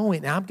 I'm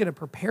going and I'm going to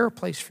prepare a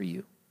place for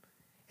you,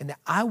 and that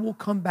I will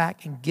come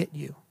back and get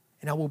you,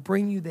 and I will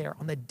bring you there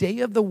on the day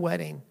of the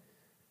wedding.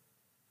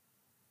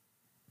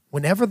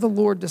 Whenever the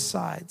Lord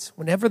decides,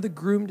 whenever the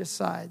groom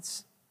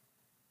decides,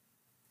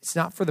 it's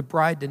not for the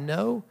bride to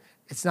know.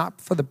 It's not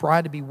for the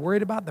bride to be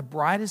worried about. The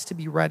bride is to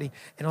be ready.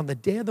 And on the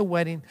day of the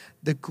wedding,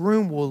 the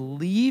groom will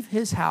leave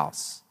his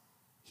house.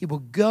 He will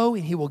go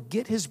and he will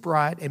get his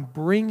bride and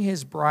bring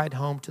his bride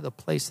home to the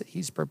place that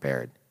he's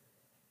prepared.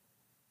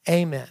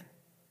 Amen.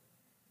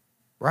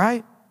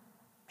 Right?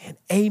 Man,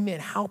 amen.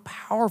 How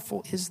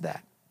powerful is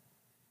that?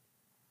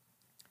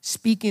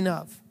 Speaking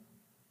of,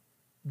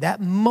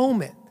 that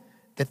moment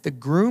that the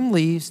groom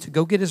leaves to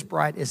go get his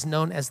bride is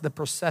known as the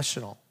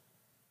processional.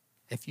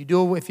 If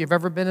you've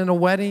ever been in a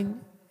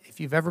wedding, if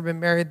you've ever been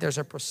married, there's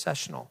a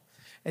processional.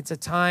 It's a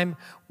time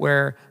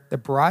where the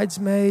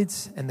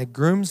bridesmaids and the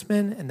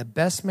groomsmen and the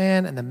best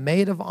man and the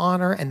maid of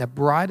honor and the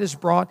bride is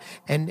brought,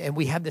 and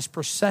we have this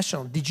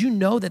processional. Did you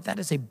know that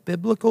is a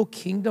biblical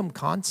kingdom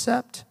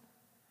concept?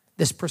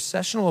 This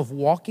processional of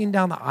walking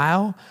down the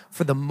aisle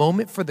for the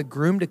moment for the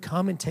groom to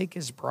come and take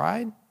his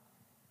bride.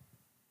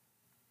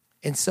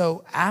 And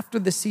so after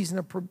the season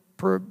of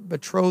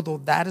betrothal,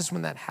 that is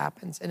when that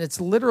happens. And it's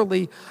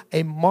literally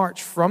a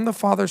march from the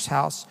father's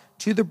house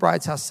to the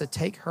bride's house to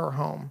take her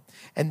home.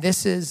 And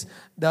this is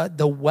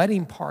the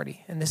wedding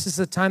party. And this is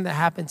the time that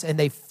happens. And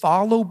they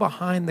follow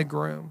behind the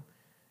groom.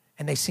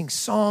 And they sing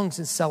songs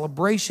and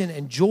celebration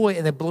and joy.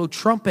 And they blow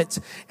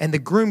trumpets. And the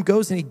groom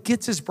goes and he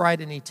gets his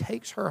bride and he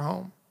takes her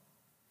home.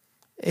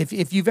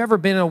 If you've ever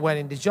been in a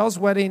wedding, did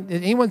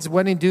anyone's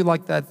wedding do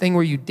like that thing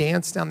where you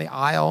dance down the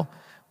aisle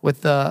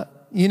with the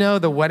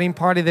wedding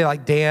party, they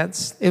like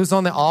dance? It was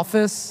on The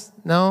Office,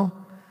 no?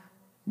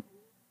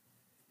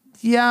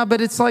 Yeah,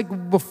 but it's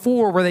like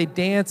before where they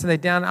dance and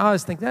I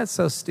always think, that's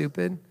so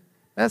stupid.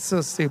 That's so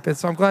stupid.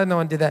 So I'm glad no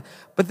one did that.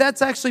 But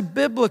that's actually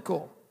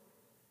biblical.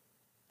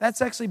 That's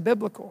actually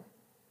biblical.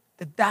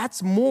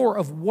 That's more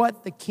of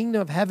what the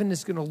kingdom of heaven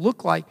is going to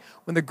look like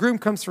when the groom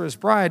comes for his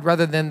bride,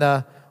 rather than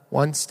the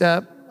one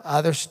step,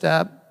 other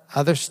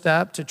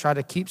step to try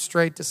to keep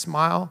straight, to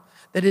smile.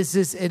 It is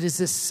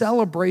this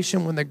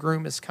celebration when the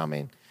groom is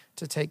coming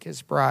to take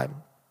his bride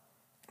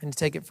and to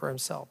take it for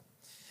himself.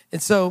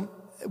 And so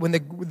when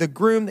the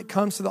groom that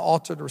comes to the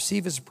altar to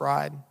receive his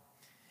bride,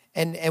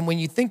 and when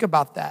you think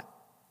about that,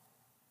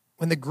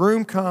 when the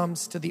groom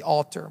comes to the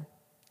altar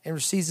and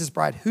receives his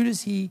bride, who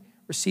does he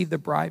receive the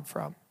bride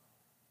from?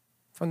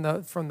 From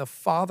the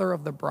father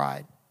of the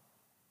bride,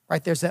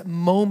 right? There's that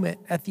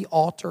moment at the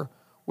altar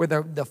where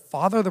the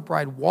father of the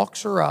bride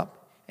walks her up,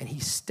 and he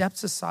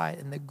steps aside,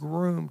 and the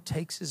groom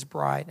takes his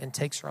bride and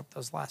takes her up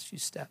those last few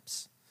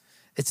steps.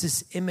 It's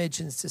this image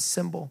and it's this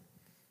symbol.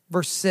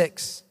 Verse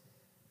 6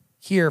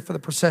 here for the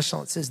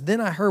processional, it says,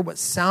 "Then I heard what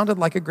sounded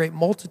like a great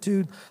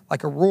multitude,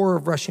 like a roar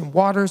of rushing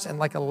waters, and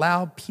like a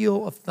loud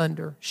peal of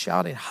thunder,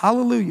 shouting,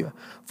 'Hallelujah,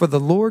 for the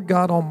Lord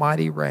God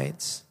Almighty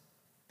reigns.'"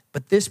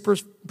 But this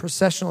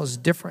processional is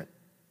different.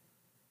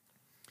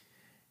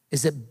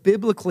 Is that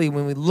biblically,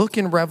 when we look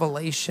in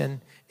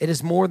Revelation, it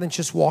is more than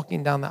just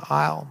walking down the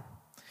aisle.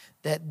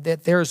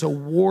 That there's a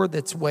war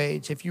that's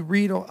waged. If you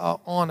read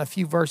on a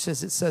few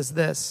verses, it says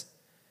this,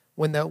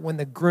 when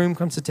the groom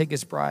comes to take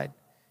his bride.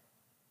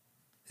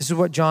 This is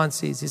what John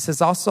sees. He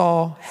says, "I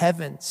saw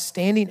heaven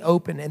standing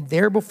open, and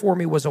there before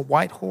me was a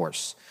white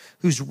horse,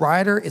 whose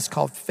rider is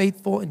called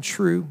Faithful and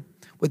True.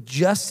 With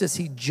justice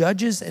he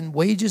judges and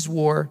wages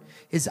war.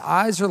 His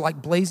eyes are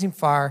like blazing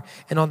fire,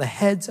 and on the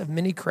heads of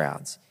many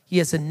crowns. He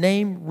has a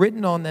name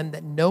written on them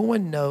that no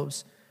one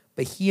knows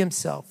but he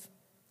himself.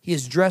 He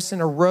is dressed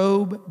in a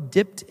robe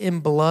dipped in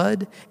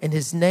blood, and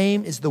his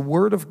name is the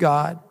Word of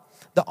God.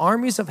 The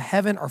armies of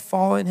heaven are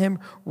following him,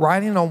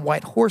 riding on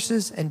white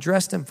horses and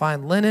dressed in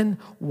fine linen,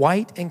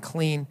 white and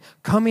clean.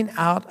 Coming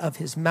out of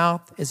his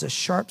mouth is a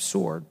sharp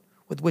sword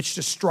with which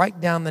to strike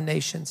down the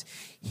nations.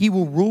 He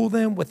will rule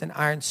them with an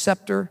iron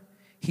scepter.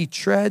 He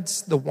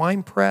treads the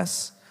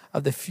winepress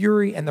of the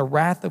fury and the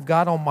wrath of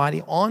God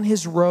Almighty. On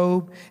his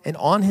robe and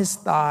on his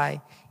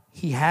thigh,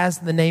 he has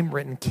the name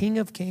written, King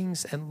of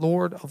Kings and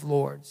Lord of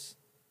Lords.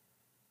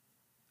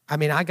 I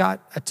mean, I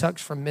got a tux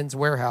from Men's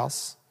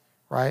Warehouse,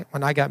 right,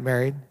 when I got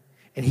married,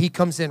 and he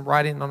comes in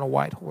riding on a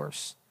white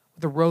horse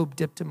with a robe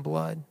dipped in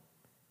blood,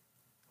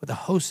 with a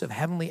host of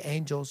heavenly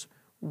angels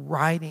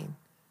riding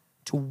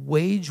to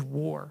wage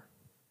war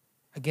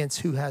against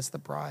who has the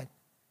bride.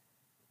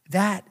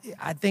 That,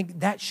 I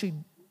think that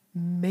should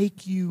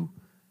make you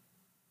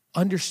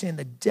understand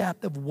the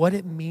depth of what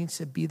it means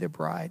to be the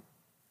bride,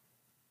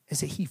 is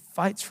that he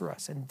fights for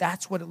us. And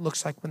that's what it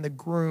looks like when the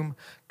groom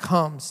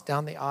comes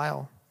down the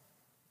aisle.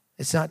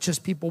 It's not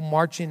just people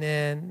marching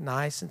in,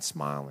 nice and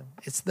smiling.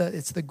 It's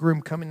the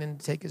groom coming in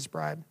to take his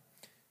bride.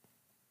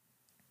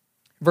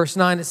 Verse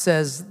 9, it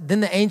says, then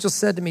the angel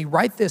said to me,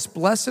 write this,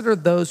 blessed are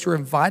those who are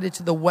invited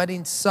to the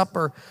wedding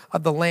supper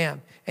of the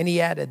Lamb. And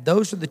he added,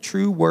 those are the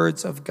true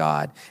words of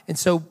God. And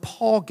so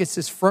Paul gets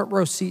this front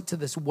row seat to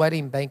this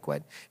wedding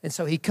banquet. And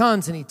so he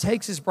comes and he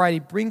takes his bride,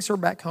 he brings her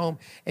back home.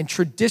 And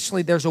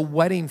traditionally, there's a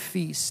wedding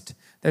feast.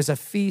 There's a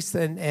feast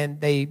and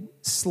they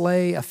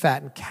slay a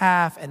fattened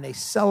calf and they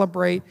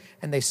celebrate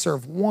and they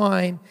serve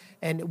wine.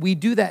 And we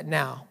do that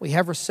now. We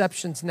have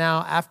receptions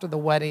now after the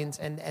weddings,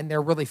 and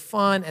they're really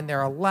fun and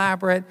they're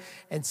elaborate,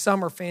 and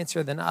some are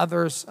fancier than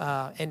others,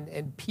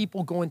 and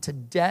people go into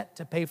debt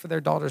to pay for their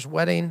daughter's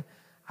wedding.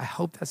 I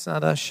hope that's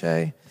not us,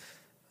 Shay.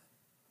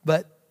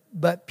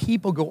 But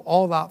people go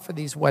all out for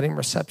these wedding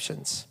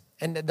receptions.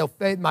 And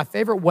my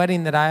favorite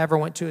wedding that I ever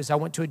went to is I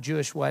went to a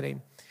Jewish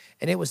wedding.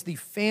 And it was the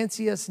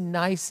fanciest,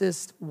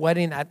 nicest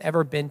wedding I've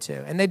ever been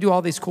to. And they do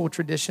all these cool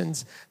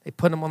traditions. They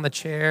put them on the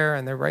chair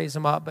and they raise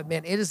them up. But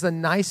man, it is the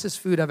nicest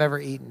food I've ever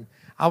eaten.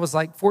 I was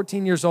like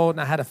 14 years old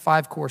and I had a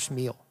 5-course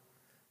meal.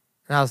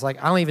 And I was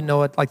like, I don't even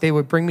know it. Like they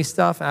would bring me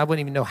stuff and I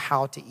wouldn't even know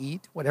how to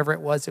eat. Whatever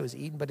it was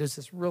eaten. But it was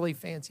this really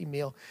fancy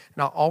meal.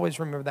 And I'll always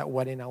remember that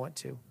wedding I went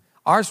to.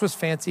 Ours was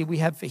fancy. We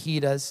had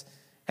fajitas.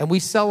 And we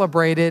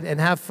celebrated and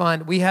have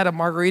fun. We had a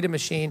margarita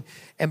machine.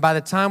 And by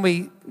the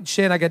time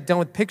Shay and I got done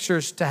with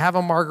pictures to have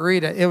a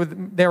margarita,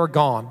 they were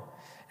gone.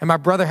 And my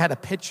brother had a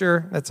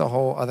pitcher. That's a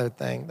whole other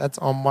thing. That's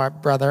on my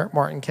brother,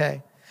 Martin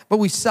K. But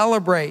we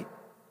celebrate.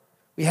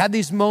 We had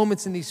these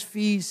moments in these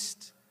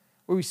feasts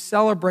where we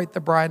celebrate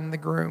the bride and the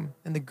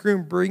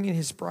groom bringing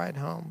his bride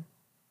home.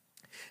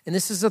 And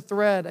this is a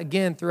thread,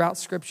 again, throughout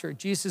Scripture.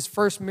 Jesus'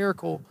 first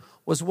miracle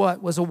was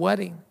what? Was a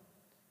wedding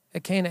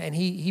at Cana, and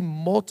he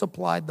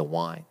multiplied the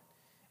wine,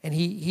 and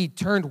he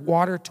turned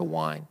water to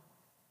wine. And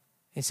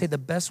he said the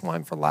best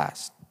wine for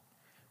last,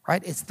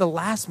 right? It's the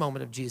last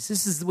moment of Jesus.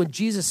 This is when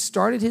Jesus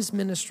started his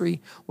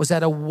ministry, was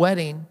at a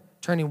wedding,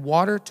 turning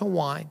water to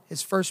wine,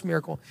 his first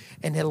miracle.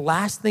 And the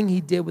last thing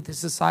he did with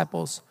his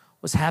disciples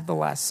was have the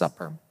Last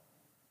Supper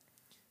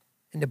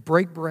and to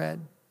break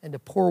bread and to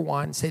pour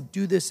wine and say,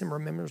 do this in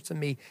remembrance of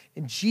me.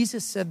 And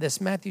Jesus said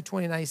this, Matthew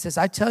 29, he says,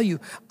 I tell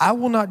you, I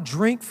will not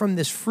drink from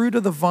this fruit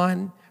of the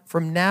vine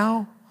from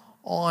now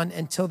on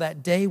until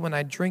that day when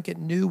I drink it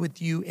new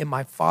with you in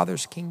my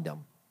Father's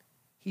kingdom.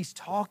 He's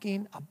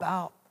talking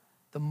about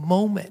the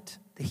moment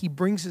that he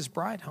brings his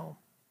bride home.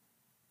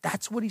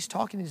 That's what he's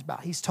talking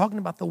about. He's talking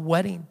about the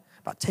wedding,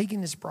 about taking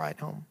his bride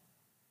home.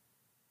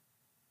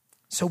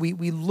 So we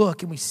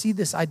look and we see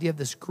this idea of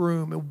this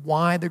groom and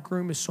why the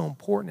groom is so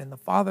important and the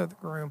father of the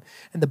groom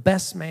and the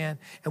best man.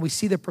 And we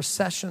see the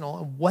processional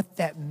and what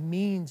that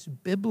means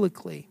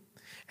biblically.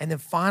 And then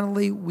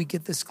finally, we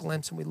get this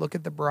glimpse and we look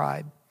at the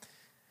bride.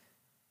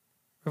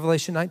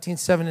 Revelation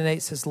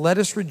 19:7-8 says, let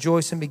us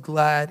rejoice and be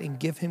glad and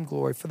give him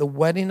glory, for the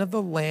wedding of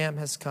the Lamb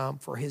has come,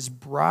 for his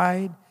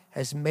bride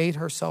has made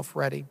herself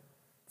ready.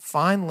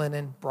 Fine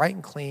linen, bright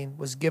and clean,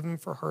 was given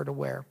for her to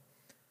wear.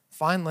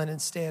 Fine linen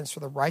stands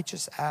for the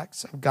righteous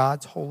acts of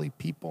God's holy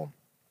people.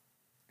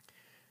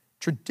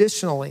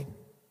 Traditionally,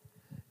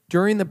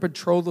 during the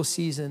betrothal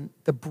season,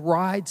 the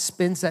bride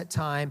spends that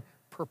time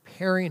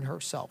preparing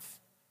herself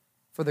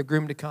for the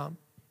groom to come.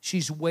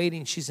 She's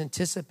waiting, she's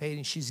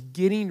anticipating, she's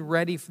getting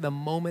ready for the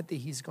moment that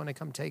he's going to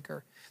come take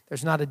her.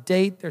 There's not a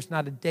date, there's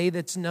not a day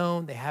that's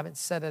known, they haven't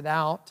set it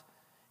out,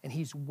 and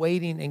he's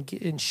waiting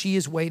and she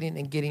is waiting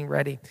and getting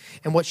ready.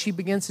 And what she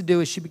begins to do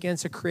is she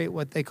begins to create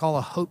what they call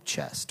a hope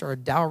chest or a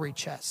dowry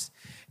chest.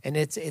 And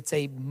it's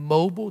a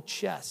mobile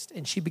chest,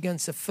 and she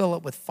begins to fill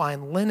it with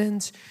fine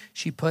linens.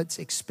 She puts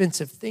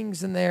expensive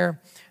things in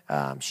there.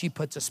 She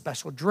puts a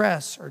special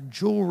dress or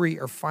jewelry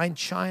or fine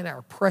china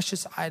or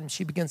precious items.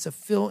 She begins to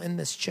fill in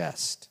this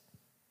chest.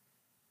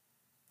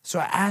 So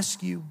I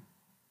ask you,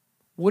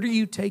 what are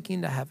you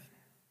taking to heaven?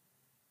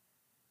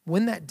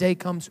 When that day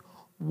comes,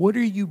 what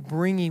are you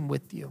bringing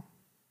with you?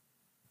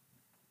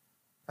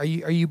 Are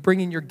you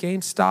bringing your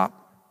GameStop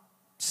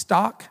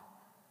stock?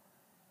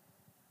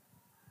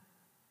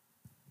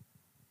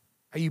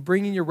 Are you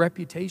bringing your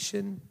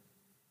reputation?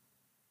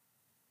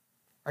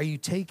 Are you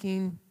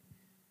taking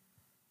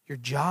your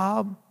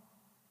job?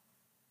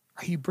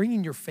 Are you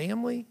bringing your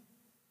family?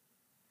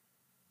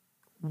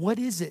 What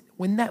is it?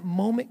 When that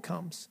moment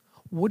comes,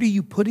 what are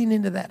you putting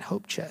into that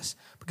hope chest?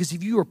 Because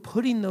if you are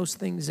putting those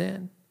things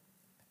in,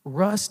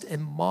 rust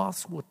and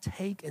moths will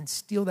take and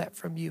steal that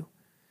from you.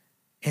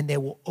 And they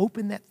will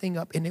open that thing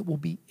up and it will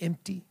be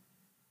empty.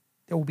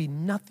 There will be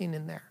nothing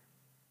in there.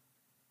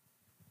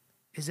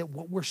 Is it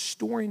what we're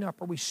storing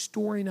up? Are we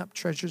storing up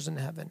treasures in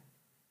heaven?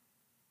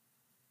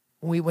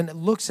 When it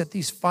looks at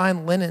these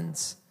fine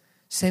linens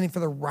standing for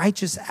the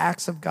righteous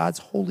acts of God's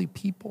holy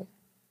people,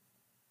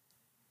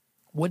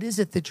 what is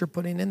it that you're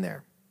putting in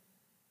there?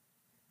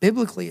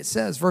 Biblically, it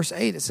says, verse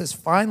 8, it says,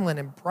 fine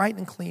linen, bright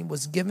and clean,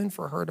 was given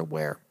for her to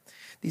wear.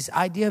 This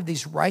idea of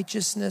these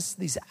righteousness,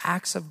 these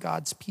acts of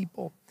God's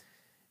people,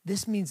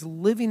 this means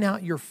living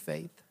out your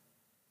faith.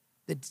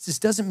 This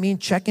doesn't mean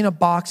checking a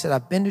box that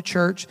I've been to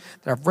church,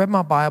 that I've read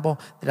my Bible,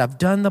 that I've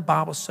done the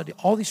Bible study,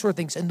 all these sort of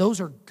things. And those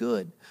are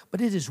good.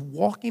 But it is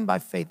walking by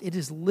faith. It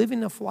is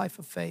living a life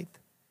of faith.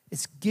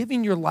 It's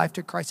giving your life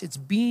to Christ. It's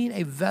being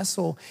a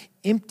vessel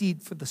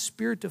emptied for the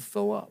Spirit to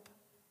fill up.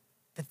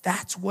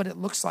 That's what it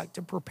looks like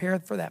to prepare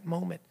for that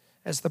moment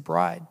as the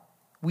bride.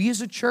 We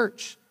as a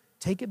church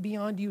take it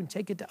beyond you and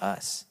take it to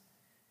us.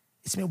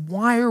 It's, man,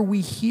 why are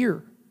we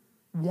here?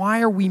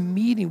 Why are we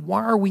meeting?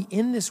 Why are we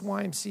in this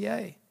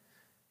YMCA?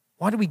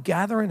 Why do we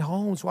gather in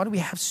homes? Why do we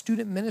have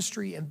student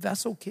ministry and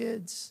vessel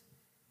kids?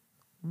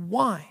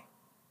 Why?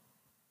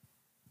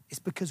 It's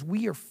because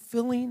we are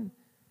filling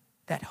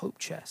that hope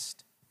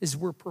chest as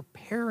we're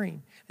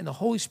preparing, and the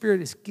Holy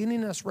Spirit is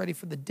getting us ready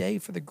for the day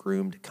for the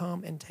groom to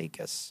come and take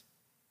us.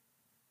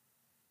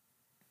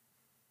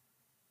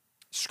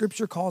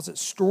 Scripture calls it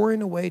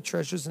storing away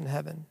treasures in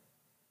heaven.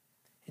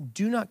 And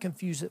do not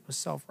confuse it with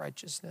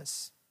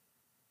self-righteousness.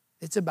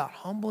 It's about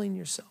humbling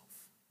yourself,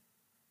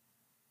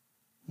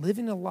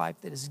 living a life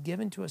that is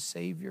given to a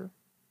Savior,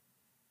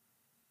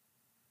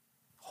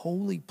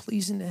 holy,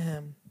 pleasing to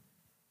Him.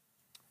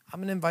 I'm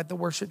going to invite the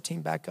worship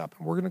team back up,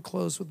 and we're going to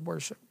close with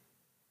worship.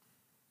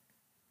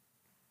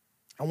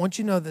 I want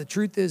you to know the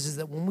truth is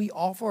that when we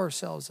offer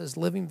ourselves as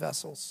living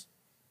vessels,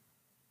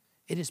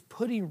 it is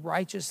putting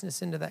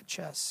righteousness into that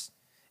chest.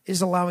 It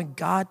is allowing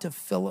God to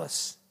fill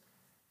us.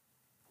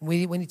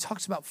 When he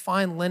talks about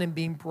fine linen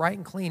being bright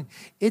and clean,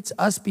 it's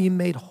us being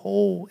made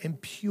whole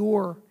and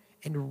pure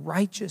and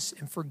righteous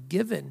and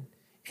forgiven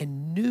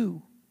and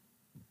new.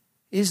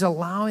 It is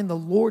allowing the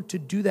Lord to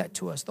do that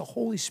to us, the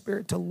Holy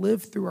Spirit to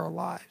live through our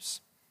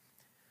lives.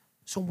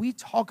 So when we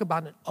talk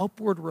about an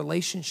upward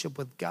relationship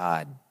with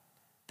God,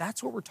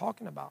 that's what we're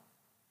talking about.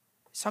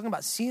 He's talking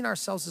about seeing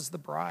ourselves as the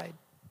bride,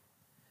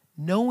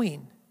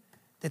 knowing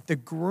that the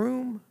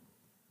groom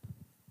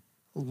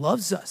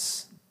loves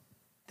us,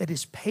 that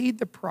has paid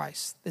the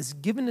price, that's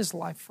given his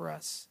life for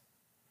us,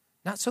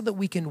 not so that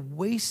we can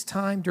waste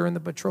time during the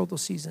betrothal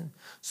season,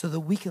 so that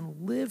we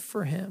can live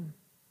for him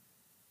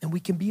and we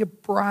can be a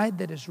bride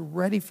that is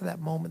ready for that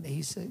moment that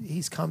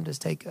he's come to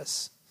take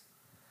us.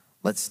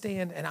 Let's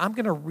stand, and I'm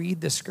going to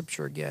read this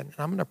scripture again, and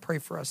I'm going to pray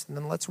for us, and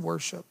then let's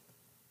worship.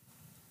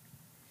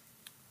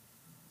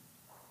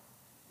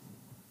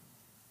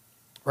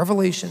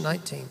 Revelation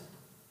 19.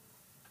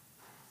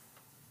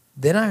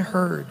 Then I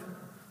heard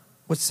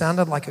what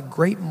sounded like a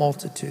great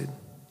multitude,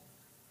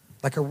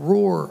 like a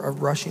roar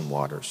of rushing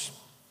waters,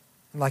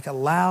 and like a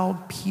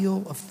loud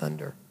peal of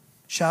thunder,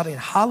 shouting,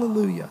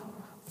 Hallelujah,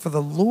 for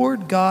the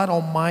Lord God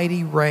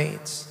Almighty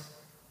reigns.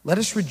 Let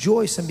us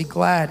rejoice and be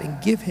glad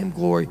and give him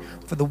glory,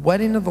 for the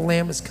wedding of the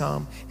Lamb has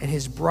come, and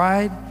his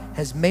bride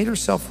has made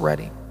herself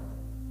ready.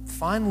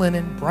 Fine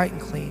linen, bright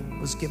and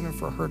clean, was given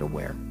for her to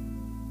wear.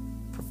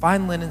 For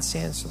fine linen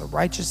stands for the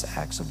righteous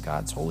acts of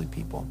God's holy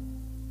people.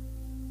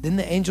 Then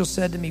the angel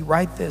said to me,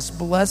 write this,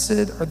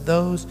 blessed are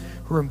those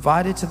who are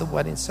invited to the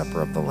wedding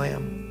supper of the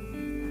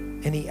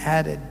Lamb. And he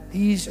added,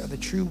 these are the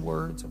true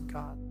words of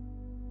God.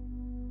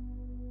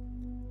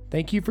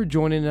 Thank you for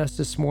joining us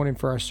this morning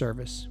for our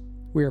service.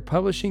 We are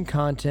publishing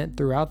content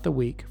throughout the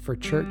week for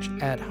Church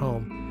at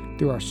Home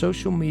through our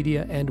social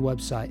media and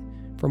website.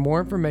 For more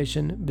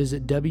information,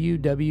 visit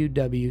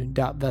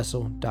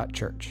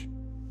www.vessel.church.